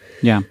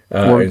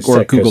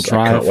 Or Google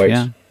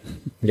Drive.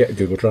 Yeah,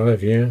 Google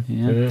Drive, yeah.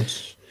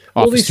 Yes.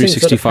 Office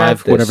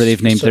 365, whatever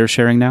they've named their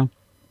sharing now.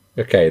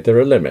 Okay, there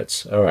are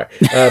limits. All right.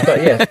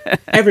 But yeah,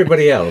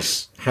 everybody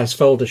else has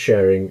folder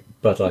sharing.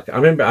 But I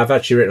remember I've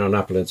actually written on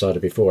Apple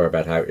Insider before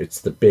about how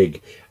it's the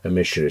big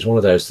omission. It's one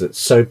of those that's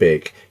so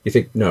big, you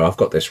think, no, I've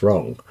got this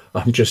wrong.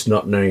 I'm just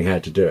not knowing how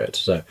to do it.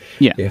 So,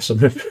 yes,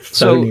 I'm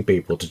phoning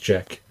people to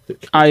check.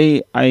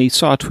 I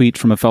saw a tweet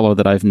from a fellow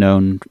that I've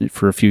known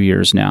for a few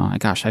years now.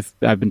 Gosh,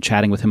 I've been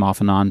chatting with him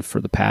off and on for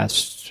the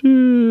past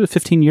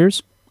 15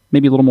 years,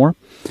 maybe a little more.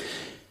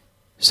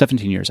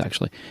 17 years,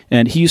 actually.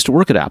 And he used to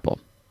work at Apple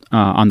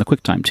on the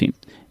QuickTime team.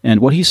 And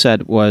what he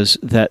said was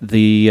that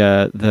the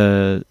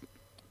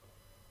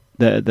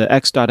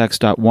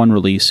X.X.1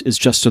 release is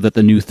just so that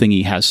the new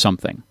thingy has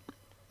something,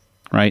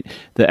 right?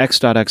 The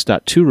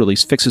X.X.2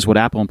 release fixes what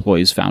Apple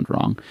employees found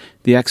wrong.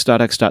 The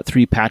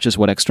X.X.3 patches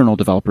what external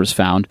developers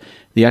found.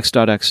 The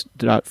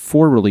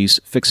X.X.4 release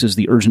fixes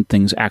the urgent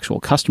things actual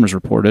customers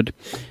reported.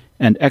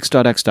 And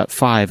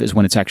X.X.5 is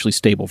when it's actually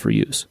stable for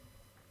use.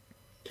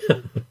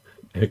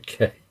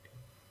 Okay.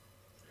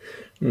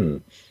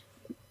 There's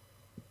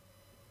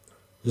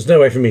no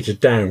way for me to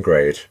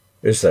downgrade,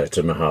 is there,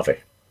 to Mojave?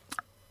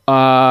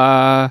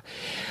 I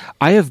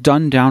have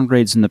done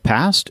downgrades in the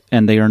past,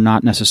 and they are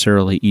not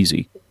necessarily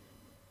easy.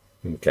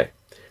 Okay.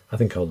 I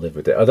think I'll live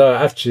with it. Although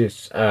actually,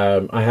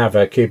 I have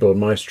a Keyboard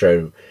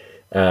Maestro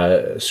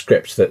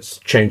script that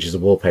changes the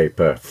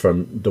wallpaper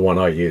from the one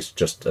I use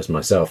just as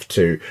myself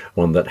to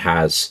one that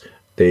has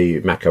the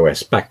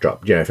macOS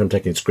backdrop. If I'm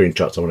taking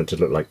screenshots, I want it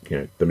to look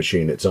like the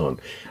machine it's on.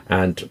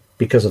 And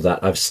because of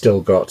that, I've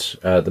still got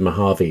the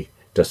Mojave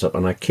desktop,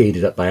 and I keyed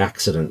it up by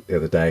accident the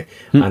other day,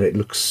 and it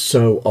looks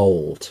so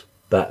old,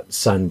 that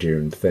sand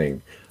dune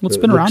thing. Well, it's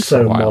been around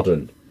for a while.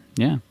 Modern.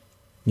 Yeah.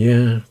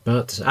 Yeah,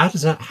 but how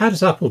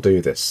does Apple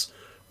do this?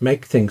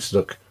 Make things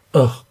look,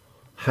 how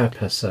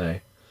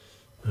passé.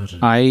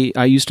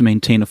 I used to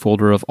maintain a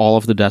folder of all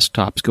of the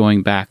desktops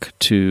going back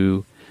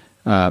to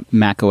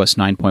Mac OS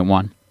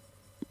 9.1.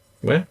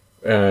 Well,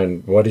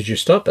 and why did you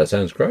stop? That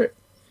sounds great.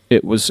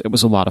 It was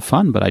a lot of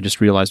fun, but I just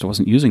realized I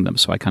wasn't using them,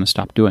 so I kind of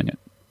stopped doing it.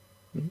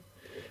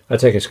 I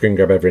take a screen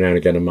grab every now and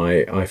again on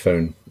my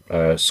iPhone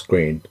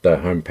screen, the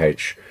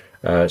homepage.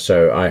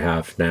 So I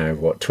have now,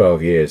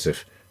 12 years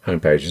of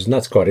homepages, and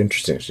that's quite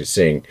interesting, actually,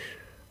 seeing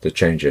the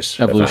changes.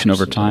 Evolution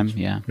over time,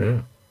 yeah.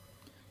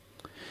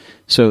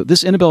 So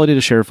this inability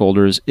to share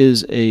folders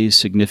is a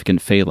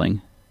significant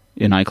failing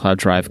in iCloud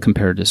Drive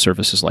compared to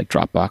services like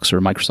Dropbox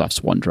or Microsoft's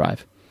OneDrive,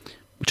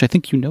 which I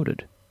think you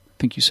noted. I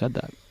think you said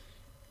that.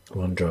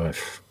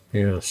 OneDrive,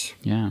 yes.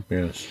 Yeah.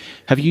 Yes.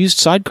 Have you used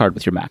Sidecar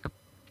with your Mac?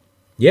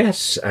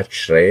 Yes,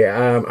 actually.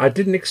 I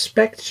didn't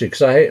expect to,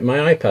 because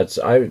my iPads,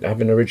 I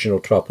have an original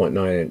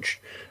 12.9-inch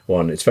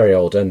one. It's very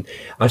old, and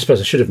I suppose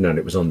I should have known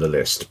it was on the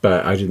list,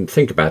 but I didn't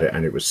think about it,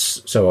 and it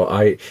was... So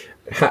I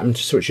happened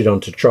to switch it on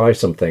to try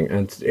something,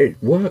 and it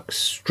works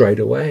straight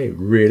away,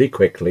 really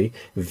quickly,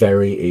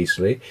 very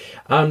easily.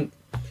 But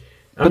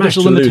there's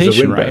a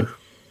limitation, right?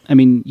 I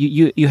mean,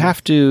 you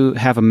have to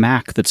have a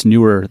Mac that's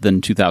newer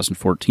than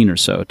 2014 or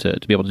so to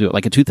be able to do it.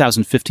 Like a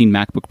 2015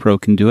 MacBook Pro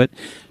can do it.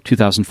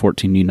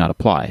 2014 need not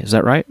apply. Is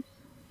that right?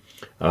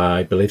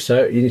 I believe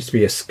so. It needs to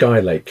be a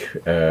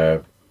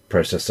Skylake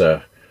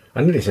processor.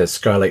 I nearly said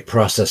Skylake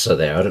processor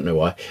there. I don't know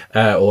why.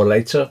 Or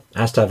later.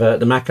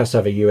 The Mac has to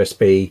have a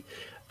USB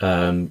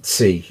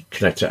C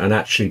connector, and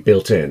actually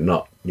built in,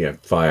 not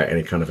via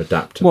any kind of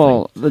adapter.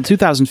 Well, the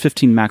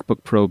 2015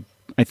 MacBook Pro,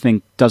 I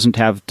think, does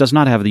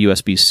not have the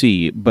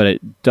USB-C, but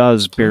it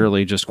does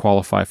barely just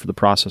qualify for the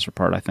processor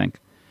part, I think.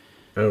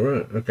 Oh,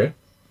 right. Okay.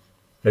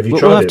 Have you tried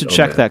it? We'll have to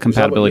check that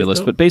compatibility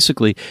list, but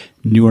basically,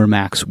 newer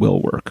Macs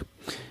will work.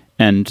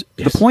 And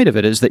the point of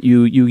it is that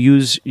you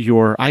use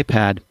your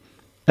iPad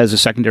as a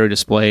secondary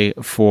display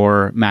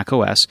for Mac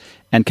OS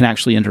and can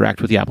actually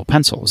interact with the Apple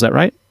Pencil. Is that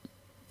right?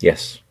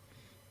 Yes.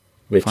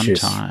 Which Fun is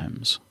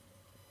times.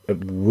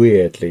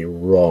 Weirdly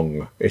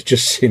wrong. It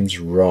just seems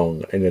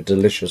wrong in a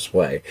delicious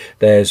way.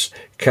 There's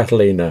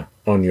Catalina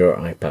on your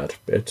iPad.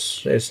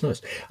 It's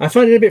nice. I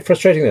find it a bit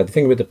frustrating though, the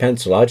thing with the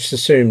pencil. I just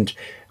assumed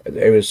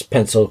it was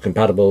pencil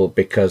compatible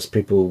because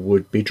people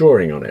would be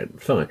drawing on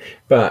it. Fine.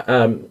 But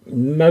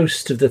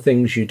most of the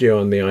things you do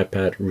on the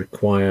iPad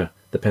require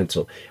the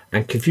pencil.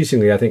 And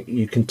confusingly, I think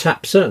you can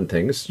tap certain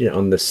things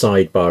on the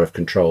sidebar of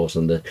controls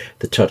and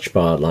the touch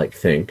bar like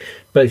thing.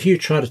 But if you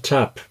try to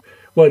tap...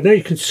 Well, no,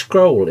 you can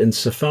scroll in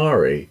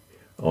Safari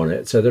on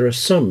it, so there are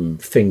some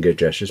finger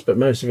gestures, but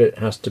most of it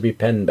has to be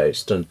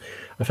pen-based, and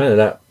I found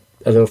that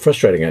a little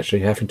frustrating,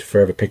 actually, having to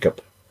forever pick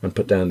up and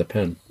put down the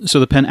pen. So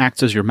the pen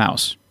acts as your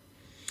mouse?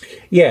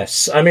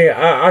 Yes. I mean,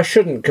 I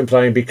shouldn't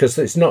complain, because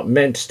it's not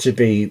meant to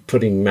be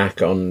putting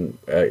Mac on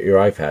your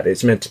iPad.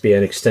 It's meant to be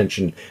an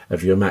extension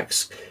of your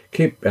Mac's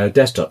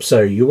desktop.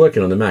 So you're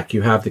working on the Mac,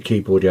 you have the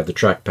keyboard, you have the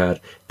trackpad,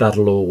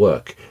 that'll all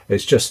work.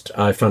 It's just,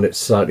 I found it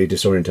slightly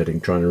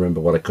disorientating trying to remember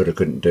what I could or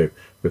couldn't do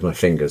with my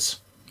fingers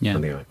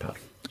on the iPad.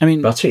 I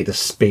mean, but I'll tell you, the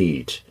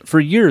speed. For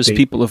years,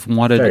 people have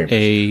wanted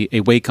a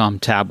Wacom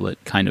tablet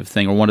kind of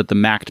thing, or wanted the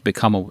Mac to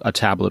become a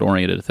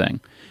tablet-oriented thing.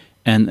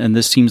 And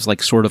this seems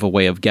like sort of a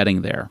way of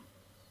getting there.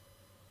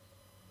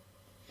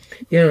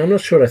 Yeah, I'm not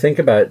sure what I think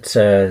about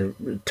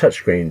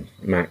touchscreen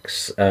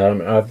Macs. I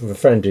have a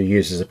friend who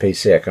uses a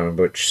PC, I can't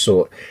remember which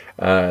sort,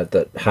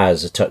 that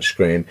has a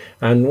touchscreen.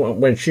 And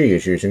when she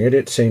is using it,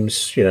 it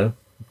seems, to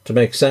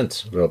make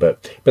sense a little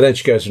bit. But then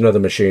she goes to another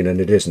machine and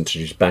it isn't.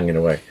 She's banging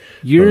away.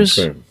 Years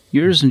and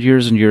years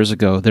and years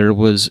ago, there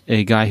was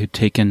a guy who'd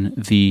taken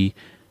the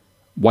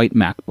white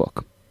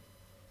MacBook,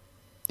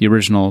 the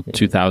original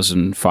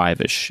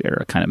 2005-ish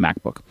era kind of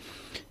MacBook,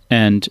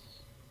 and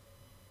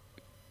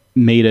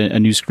made a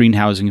new screen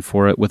housing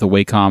for it with a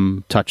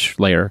Wacom touch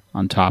layer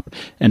on top,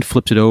 and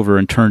flipped it over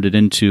and turned it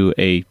into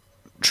a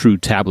true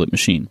tablet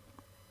machine.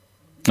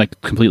 Like,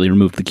 completely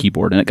removed the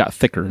keyboard, and it got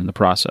thicker in the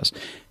process.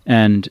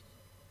 And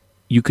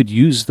you could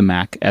use the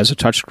Mac as a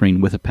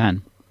touchscreen with a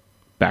pen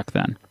back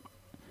then.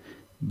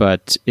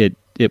 But it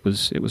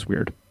was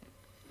weird.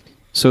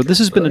 So this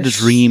has been a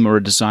dream or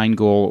a design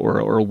goal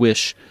or a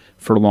wish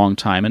for a long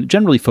time, and it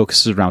generally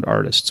focuses around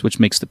artists, which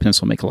makes the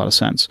pencil make a lot of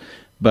sense.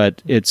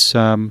 But it's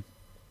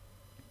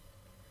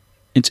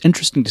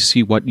interesting to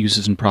see what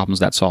uses and problems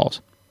that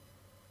solves.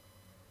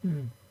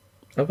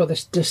 I've got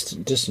this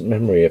distant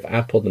memory of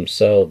Apple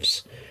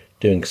themselves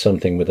doing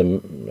something with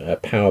a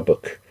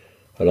PowerBook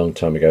a long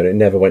time ago, and it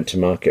never went to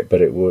market,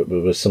 but it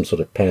was some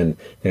sort of pen.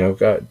 Now,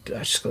 I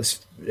just got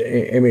this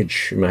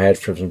image in my head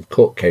from some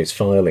court case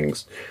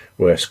filings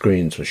where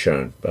screens were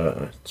shown.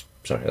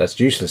 Sorry, that's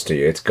useless to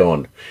you. It's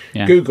gone.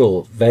 Yeah.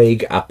 Google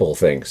vague Apple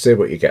thing. See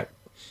what you get.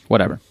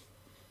 Whatever.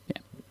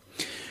 Yeah.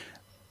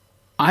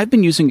 I've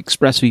been using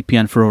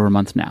ExpressVPN for over a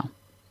month now,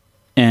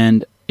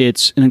 and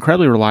it's an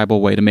incredibly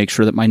reliable way to make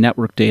sure that my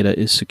network data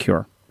is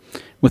secure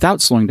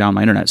without slowing down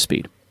my internet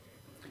speed.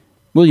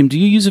 William, do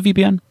you use a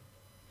VPN?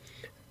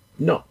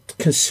 Not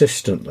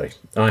consistently.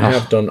 I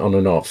have done on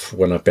and off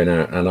when I've been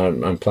out, and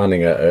I'm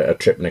planning a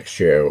trip next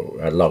year,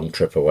 a long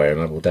trip away, and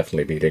I will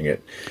definitely be doing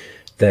it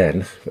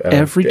then.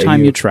 Every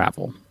time you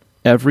travel,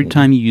 every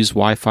time you use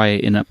Wi-Fi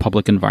in a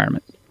public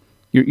environment,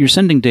 you're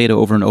sending data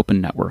over an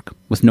open network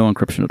with no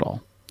encryption at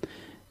all.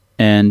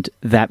 And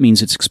that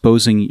means it's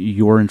exposing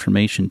your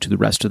information to the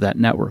rest of that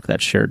network,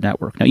 that shared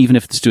network. Now, even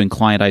if it's doing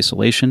client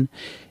isolation,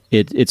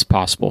 it's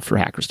possible for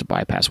hackers to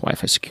bypass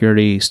Wi-Fi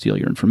security, steal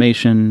your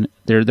information.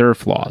 There are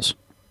flaws.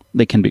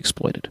 They can be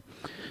exploited.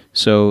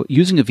 So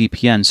using a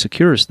VPN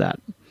secures that.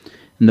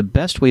 And the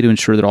best way to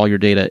ensure that all your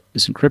data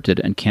is encrypted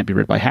and can't be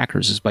read by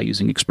hackers is by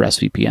using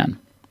ExpressVPN.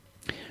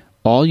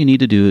 All you need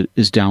to do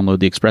is download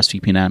the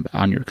ExpressVPN app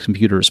on your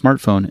computer or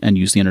smartphone and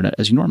use the internet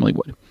as you normally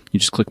would. You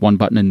just click one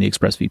button in the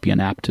ExpressVPN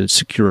app to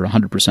secure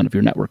 100% of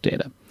your network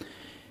data.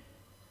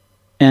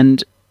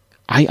 And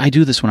I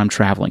do this when I'm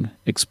traveling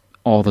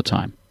all the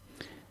time.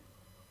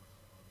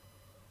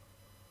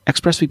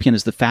 ExpressVPN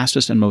is the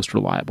fastest and most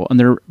reliable, and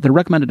they're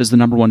recommended as the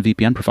 #1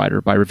 VPN provider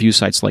by review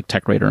sites like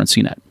TechRadar and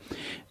CNET.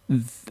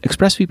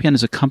 ExpressVPN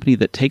is a company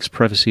that takes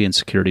privacy and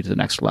security to the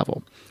next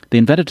level. They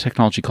invented a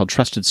technology called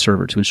Trusted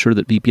Server to ensure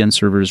that VPN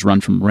servers run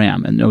from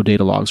RAM and no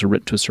data logs are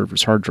written to a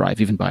server's hard drive,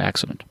 even by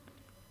accident.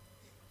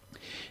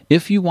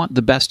 If you want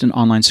the best in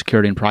online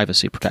security and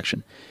privacy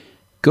protection,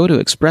 go to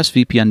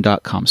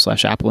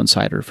expressvpn.com/Apple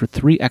Insider for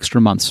 3 extra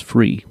months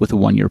free with a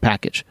 1-year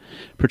package.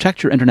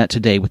 Protect your internet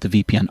today with the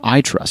VPN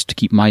I trust to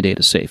keep my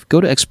data safe. Go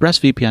to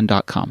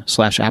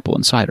expressvpn.com/Apple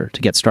Insider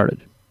to get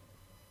started.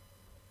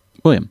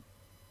 William.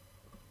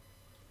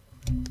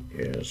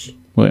 Yes.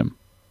 William.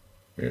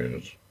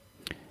 Yes.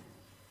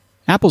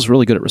 Apple's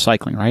really good at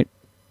recycling, right?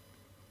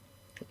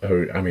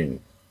 Oh, I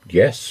mean,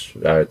 yes,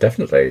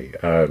 definitely.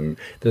 I'm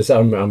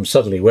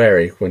suddenly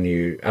wary when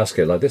you ask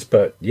it like this,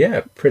 but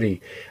yeah,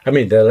 pretty. I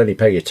mean, they'll only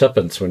pay you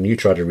tuppence when you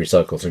try to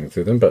recycle things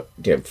through them, but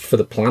yeah, for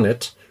the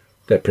planet,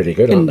 they're pretty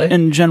good, aren't they?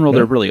 In general,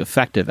 they're really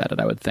effective at it,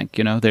 I would think.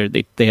 You know,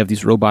 they have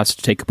these robots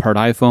to take apart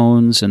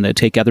iPhones, and they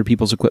take other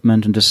people's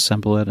equipment and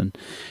disassemble it, and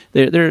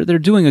they're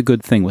doing a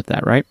good thing with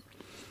that, right?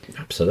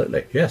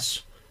 Absolutely,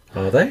 yes.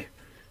 Are they?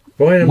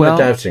 Why am I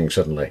doubting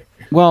suddenly?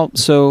 Well,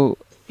 so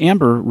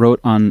Amber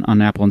wrote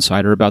on Apple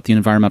Insider about the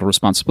Environmental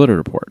Responsibility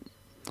Report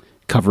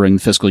covering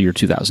fiscal year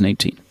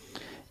 2018.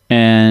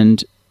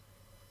 And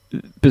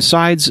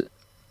besides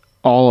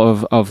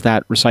all of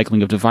that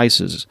recycling of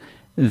devices,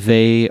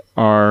 they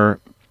are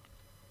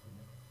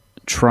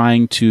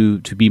trying to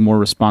be more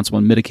responsible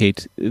and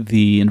mitigate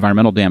the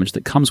environmental damage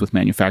that comes with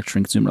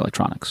manufacturing consumer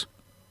electronics.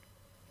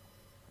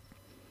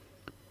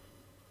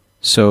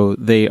 So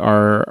they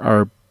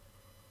are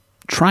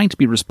trying to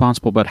be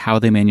responsible about how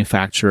they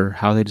manufacture,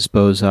 how they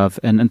dispose of,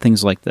 and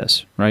things like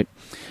this, right?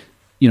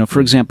 You know,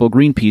 for example,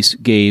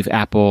 Greenpeace gave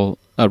Apple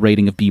a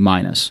rating of B-,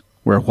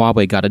 where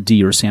Huawei got a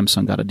D or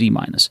Samsung got a D-.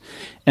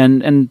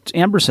 And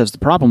Amber says the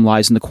problem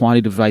lies in the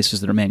quantity of devices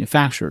that are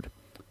manufactured.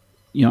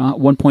 You know,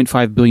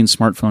 1.5 billion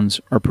smartphones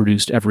are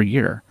produced every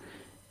year.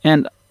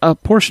 And a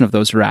portion of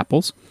those are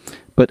Apple's,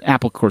 but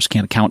Apple, of course,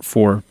 can't account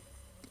for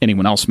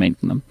anyone else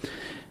making them.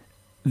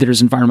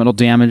 There's environmental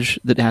damage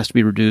that has to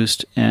be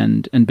reduced,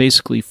 and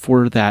basically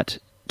for that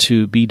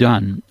to be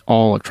done,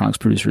 all electronics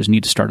producers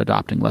need to start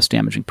adopting less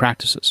damaging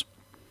practices.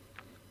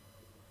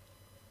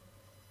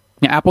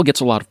 Now, Apple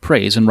gets a lot of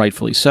praise, and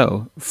rightfully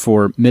so,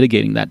 for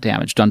mitigating that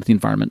damage done to the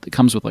environment that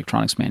comes with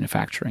electronics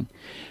manufacturing.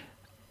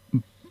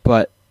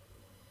 But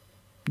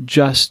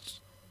just,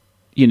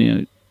 you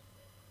know,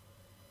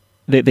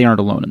 they aren't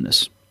alone in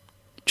this.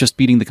 Just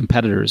beating the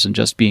competitors and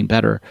just being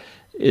better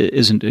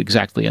isn't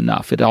exactly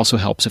enough. It also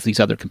helps if these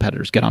other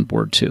competitors get on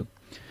board too.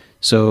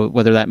 So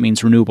whether that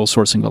means renewable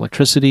sourcing of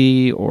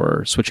electricity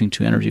or switching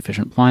to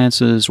energy-efficient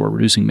appliances or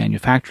reducing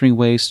manufacturing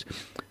waste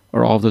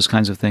or all of those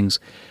kinds of things,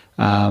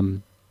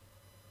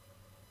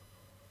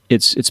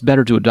 it's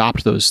better to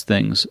adopt those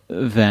things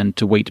than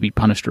to wait to be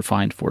punished or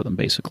fined for them,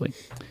 basically.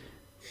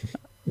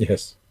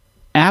 Yes.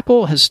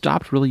 Apple has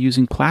stopped really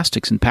using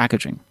plastics in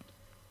packaging.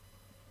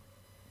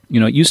 You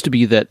know, it used to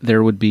be that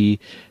there would be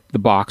the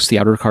box, the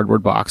outer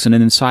cardboard box, and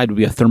then inside would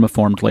be a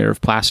thermoformed layer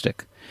of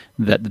plastic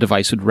that the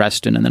device would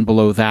rest in, and then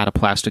below that a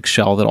plastic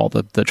shell that all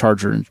the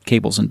charger and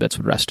cables and bits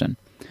would rest in.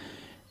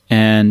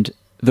 And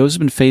those have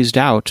been phased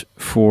out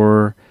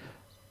for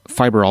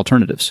fiber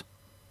alternatives.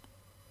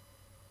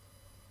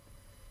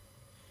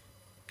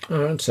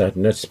 Oh, I'm sad to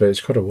notice, but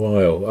it's quite a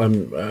while.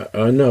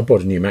 I know I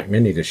bought a new Mac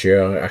Mini this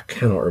year. I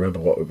cannot remember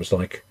what it was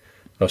like.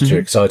 I was too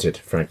excited,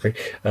 frankly.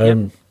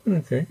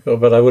 Okay, well,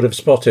 but I would have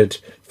spotted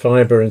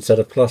fibre instead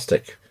of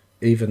plastic,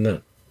 even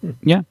then.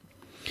 Yeah.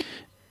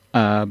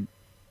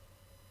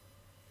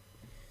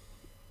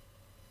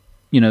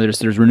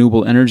 There's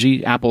renewable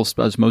energy. Apple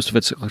does most of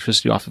its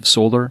electricity off of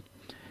solar.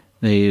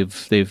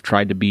 They've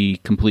tried to be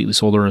completely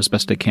solar as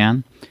best they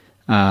can.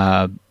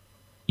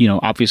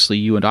 Obviously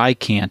you and I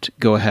can't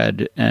go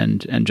ahead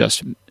and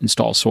just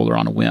install solar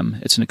on a whim.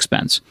 It's an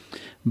expense.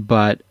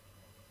 But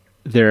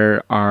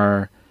there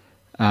are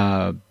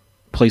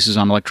places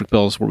on electric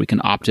bills where we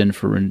can opt in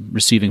for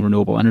receiving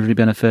renewable energy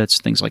benefits,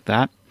 things like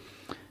that,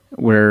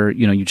 where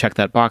you check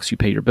that box, you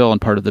pay your bill,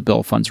 and part of the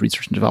bill funds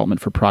research and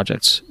development for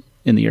projects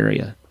in the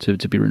area to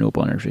be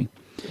renewable energy.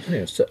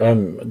 Yes,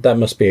 that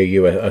must be a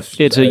US.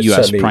 It's a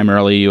US,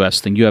 primarily a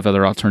US thing. You have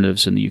other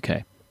alternatives in the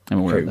UK. I'm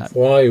aware of that.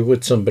 Why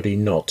would somebody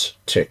not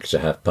tick to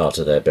have part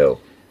of their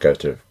bill go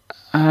to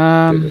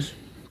do this?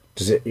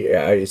 Does it?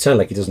 Yeah, it sounds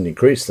like it doesn't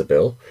increase the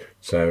bill.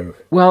 So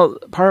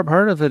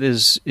part of it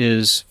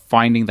is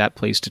finding that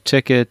place to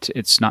tick it.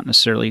 It's not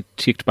necessarily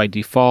ticked by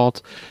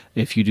default.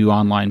 If you do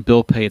online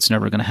bill pay, it's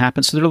never going to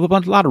happen. So there are a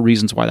lot of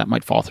reasons why that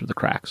might fall through the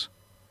cracks.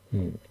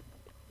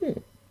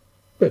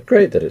 But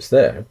great that it's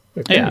there.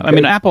 Okay, yeah, I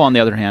mean, Apple, on the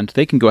other hand,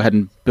 they can go ahead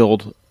and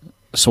build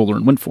solar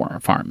and wind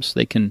farms.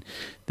 They can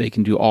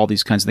do all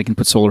these kinds. They can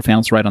put solar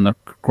panels right on the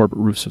corporate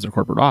roofs of their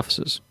corporate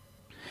offices.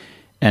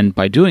 And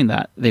by doing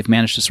that, they've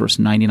managed to source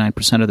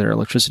 99% of their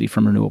electricity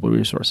from renewable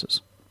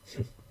resources.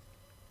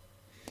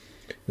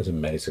 That's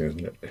amazing,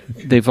 isn't it?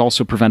 They've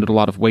also prevented a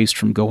lot of waste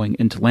from going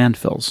into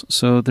landfills.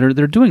 So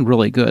they're doing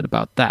really good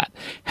about that.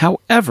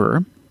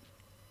 However,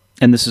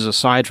 and this is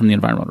aside from the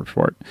environmental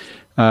report,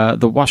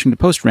 the Washington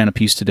Post ran a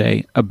piece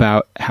today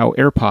about how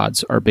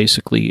AirPods are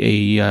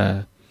basically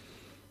a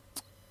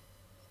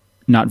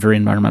not very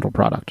environmental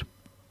product.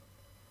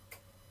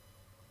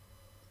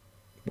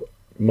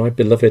 My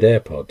beloved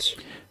AirPods.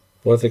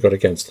 What have they got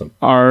against them?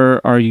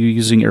 Are you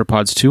using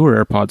AirPods 2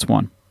 or AirPods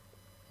 1?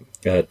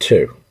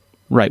 2.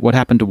 Right. What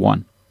happened to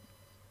 1?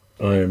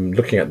 I'm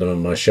looking at them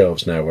on my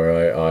shelves now,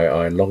 where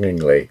I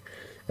longingly,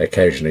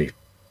 occasionally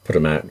put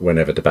them out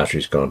whenever the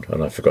battery's gone,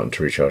 and I've forgotten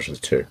to recharge the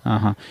 2.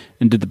 Uh-huh.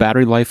 And did the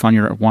battery life on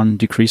your 1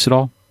 decrease at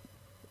all?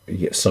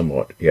 Yeah,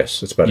 somewhat,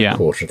 yes. It's about a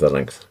quarter of the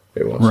length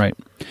it was. Right.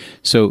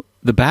 So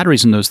the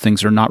batteries in those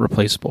things are not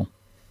replaceable.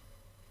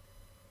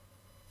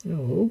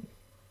 Oh.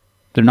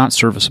 They're not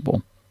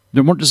serviceable.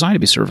 They weren't designed to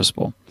be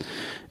serviceable.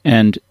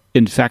 And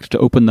in fact, to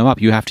open them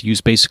up, you have to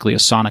use basically a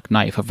sonic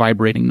knife, a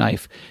vibrating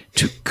knife,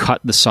 to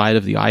cut the side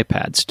of the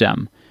iPad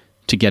stem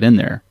to get in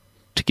there,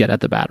 to get at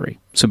the battery.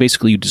 So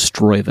basically, you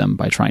destroy them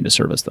by trying to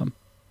service them.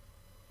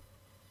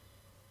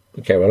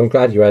 Okay, well, I'm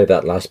glad you added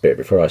that last bit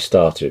before I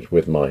started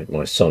with my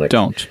sonic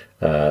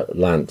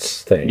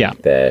lance thing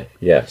there.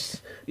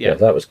 Yes. Yeah,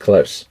 that was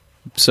close.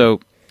 So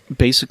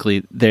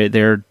basically,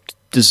 they're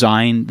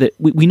designed that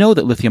we know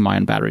that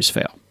lithium-ion batteries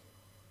fail.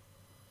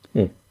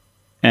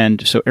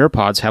 And so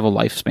AirPods have a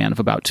lifespan of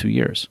about 2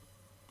 years.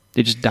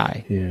 They just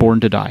die,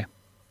 born to die.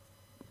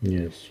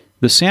 Yes.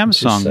 The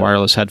Samsung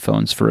wireless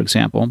headphones, for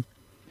example,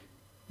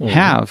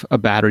 have a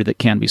battery that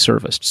can be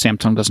serviced.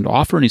 Samsung doesn't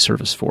offer any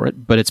service for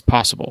it, but it's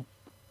possible.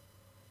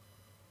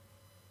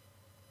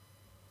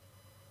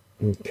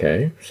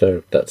 Okay,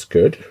 so that's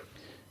good,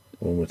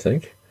 one would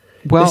think.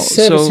 Well, is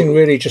servicing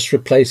really just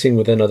replacing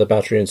with another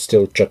battery and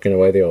still chucking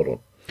away the old one?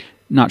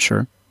 Not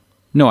sure.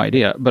 No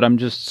idea, but I'm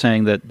just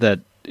saying that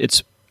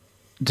it's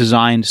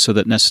designed so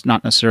that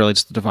not necessarily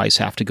does the device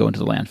have to go into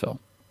the landfill.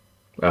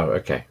 Oh,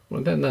 okay.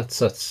 Well, then that's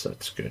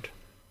good.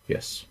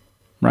 Yes.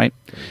 Right.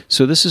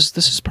 So this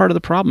is part of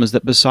the problem, is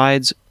that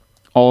besides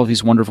all of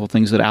these wonderful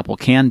things that Apple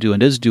can do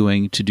and is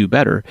doing to do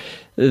better,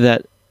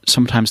 that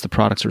sometimes the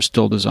products are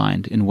still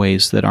designed in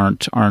ways that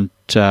aren't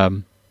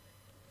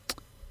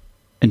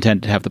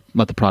intended to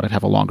let the product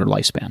have a longer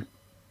lifespan.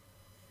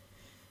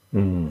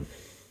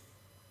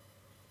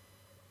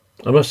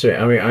 I must say,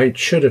 I mean, I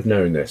should have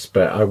known this,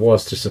 but I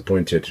was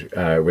disappointed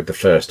with the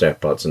first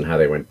AirPods and how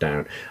they went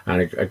down.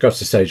 And I got to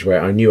the stage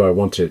where I knew I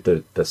wanted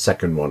the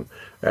second one,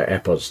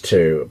 AirPods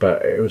 2,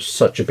 but it was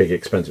such a big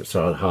expense, it's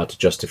so hard to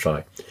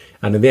justify.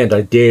 And in the end,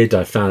 I did.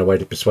 I found a way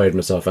to persuade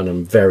myself, and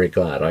I'm very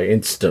glad. I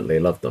instantly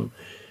loved them.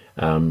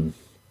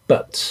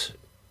 But,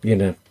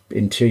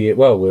 in 2 years,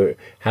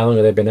 how long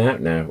have they been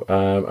out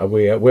now?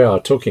 We are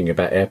talking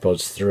about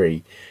AirPods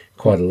 3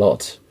 quite a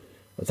lot.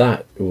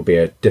 That will be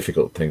a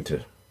difficult thing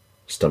to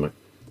stomach.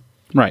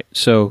 Right.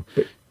 So,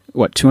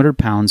 200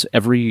 pounds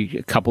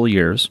every couple of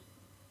years?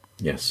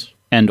 Yes.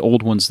 And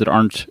old ones that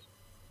aren't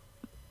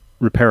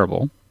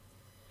repairable?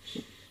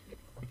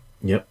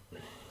 Yep.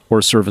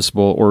 Or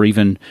serviceable, or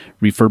even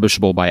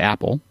refurbishable by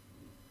Apple?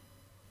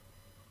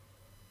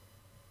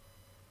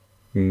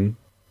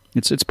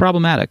 It's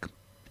problematic.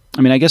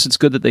 I mean, I guess it's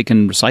good that they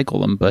can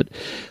recycle them, but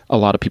a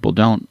lot of people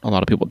don't. A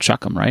lot of people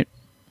chuck them, right?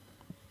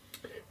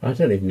 I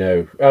don't even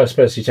know. Oh, I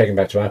suppose you take them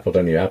back to Apple,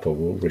 don't you? Apple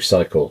will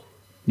recycle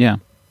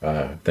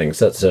things.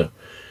 That's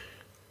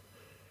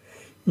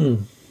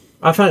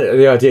I find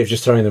the idea of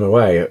just throwing them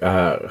away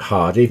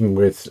hard, even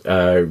with,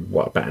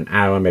 about an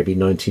hour, maybe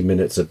 90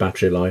 minutes of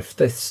battery life.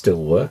 They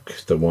still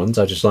work, the ones.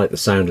 I just like the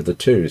sound of the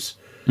 2s.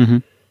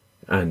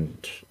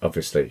 And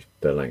obviously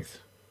the length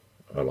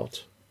a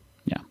lot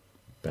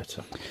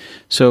better.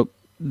 So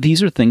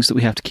these are things that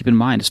we have to keep in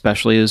mind,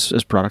 especially as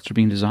products are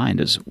being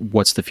designed, is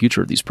what's the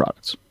future of these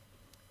products.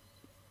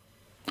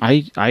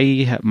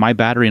 My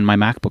battery in my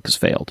MacBook has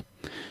failed.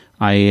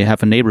 I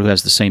have a neighbor who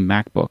has the same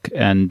MacBook,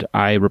 and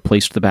I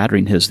replaced the battery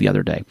in his the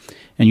other day.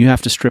 And you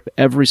have to strip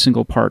every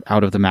single part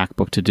out of the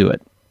MacBook to do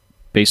it.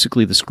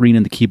 Basically, the screen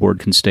and the keyboard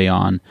can stay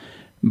on,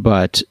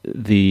 but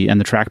the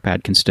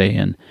trackpad can stay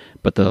in,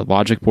 but the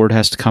logic board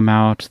has to come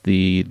out,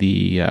 the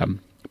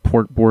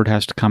port board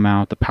has to come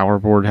out, the power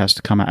board has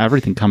to come out,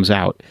 everything comes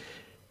out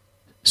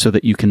so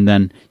that you can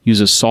then use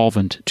a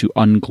solvent to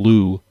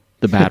unglue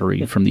the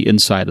battery from the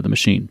inside of the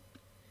machine.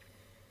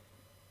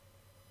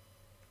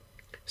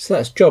 So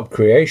that's job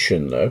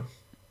creation, though.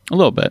 A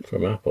little bit.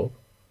 From Apple.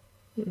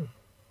 A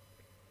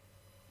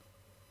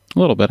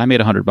little bit. I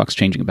made $100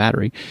 changing a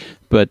battery,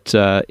 but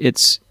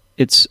it's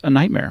a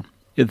nightmare.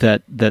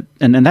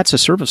 And that's a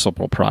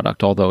serviceable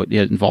product, although it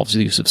involves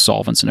the use of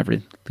solvents and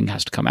everything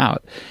has to come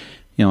out.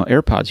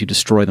 AirPods, you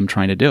destroy them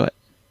trying to do it.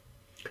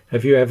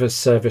 Have you ever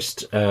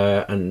serviced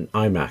an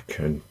iMac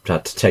and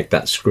had to take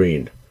that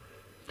screen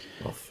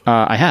off?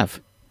 I have.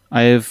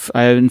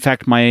 In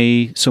fact,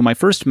 my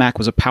first Mac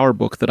was a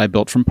PowerBook that I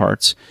built from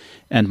parts,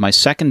 and my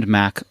second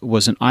Mac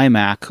was an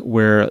iMac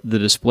where the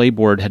display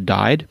board had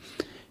died,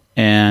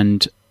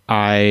 and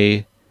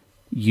I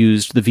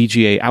used the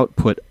VGA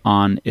output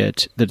on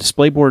it. The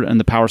display board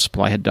and the power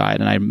supply had died,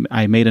 and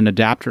I made an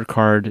adapter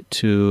card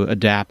to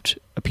adapt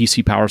a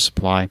PC power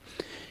supply,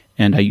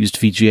 and I used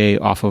VGA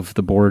off of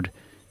the board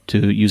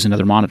to use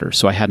another monitor.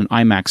 So I had an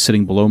iMac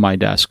sitting below my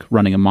desk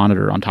running a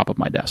monitor on top of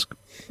my desk.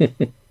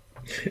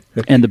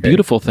 And the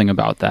beautiful thing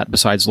about that,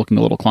 besides looking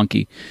a little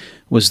clunky,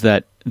 was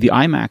that the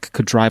iMac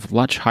could drive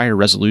much higher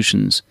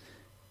resolutions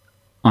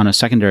on a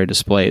secondary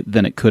display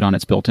than it could on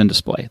its built-in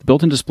display. The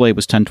built-in display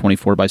was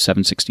 1024 by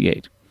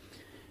 768.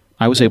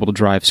 I was able to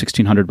drive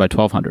 1600 by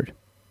 1200.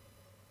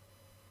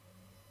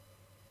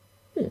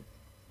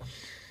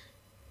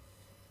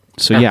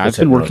 So yeah, I've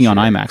been working on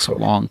iMacs a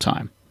long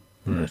time.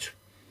 Right.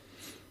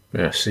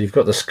 Yeah, so you've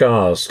got the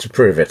scars to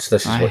prove it.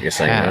 This is what you're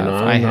saying.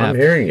 I'm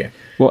hearing you.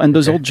 Well, and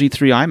those old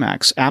G3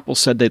 iMacs, Apple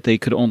said that they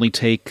could only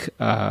take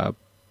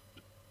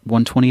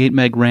 128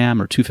 meg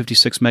RAM or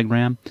 256 meg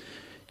RAM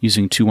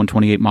using two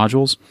 128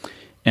 modules.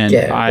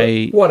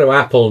 And what do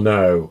Apple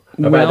know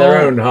about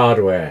their own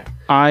hardware?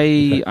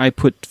 I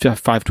put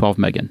 512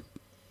 meg in.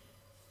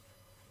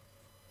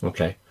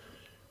 Okay.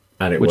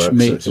 And it which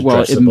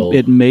works.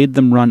 It made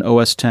them run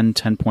OS 10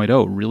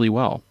 10.0 really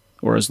well,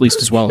 or at least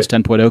as well as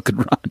 10.0 could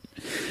run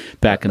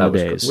back in the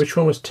days. Which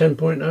one was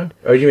 10.0?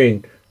 Oh, you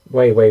mean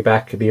way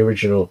back, the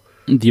original?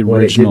 The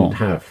one original. It didn't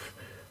have.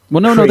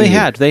 Well, no, they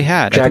had.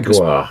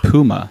 Jaguar.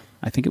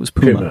 I think it was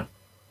Puma.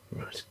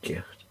 Right,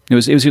 God. It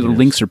was either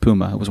Lynx or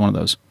Puma. It was one of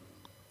those.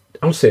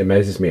 Honestly, it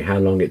amazes me how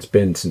long it's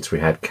been since we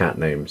had cat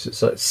names.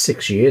 It's like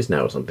 6 years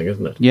now or something,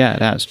 isn't it? Yeah,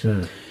 it has.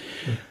 Yeah.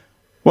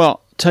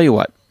 Well, tell you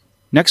what.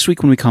 Next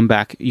week when we come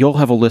back, you'll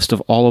have a list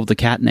of all of the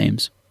cat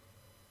names.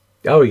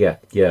 Oh, yeah.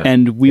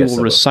 And we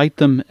will recite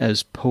them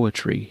as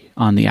poetry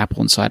on the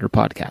Apple Insider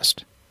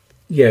podcast.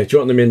 Yeah, do you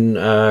want them in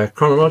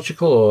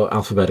chronological or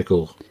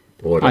alphabetical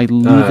order? I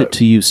leave it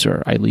to you,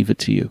 sir. I leave it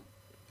to you.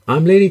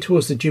 I'm leaning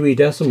towards the Dewey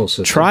Decimal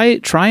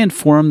System. Try and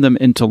form them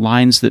into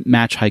lines that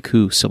match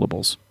haiku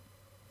syllables.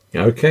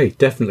 Okay,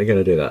 definitely going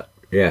to do that.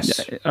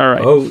 Yes. All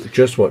right. Oh,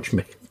 just watch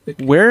me.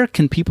 Where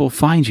can people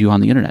find you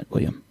on the internet,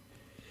 William?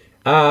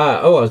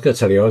 I was going to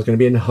tell you I was going to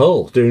be in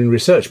Hull doing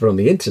research, but on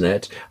the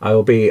internet, I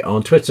will be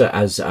on Twitter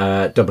as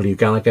W.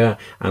 Gallagher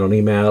and on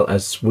email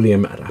as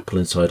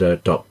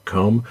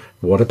william@appleinsider.com.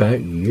 What about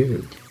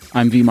you?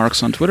 I'm V.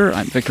 Marks on Twitter.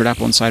 I'm Victor at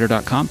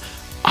appleinsider.com.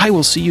 I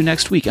will see you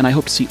next week, and I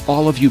hope to see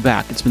all of you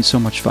back. It's been so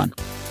much fun.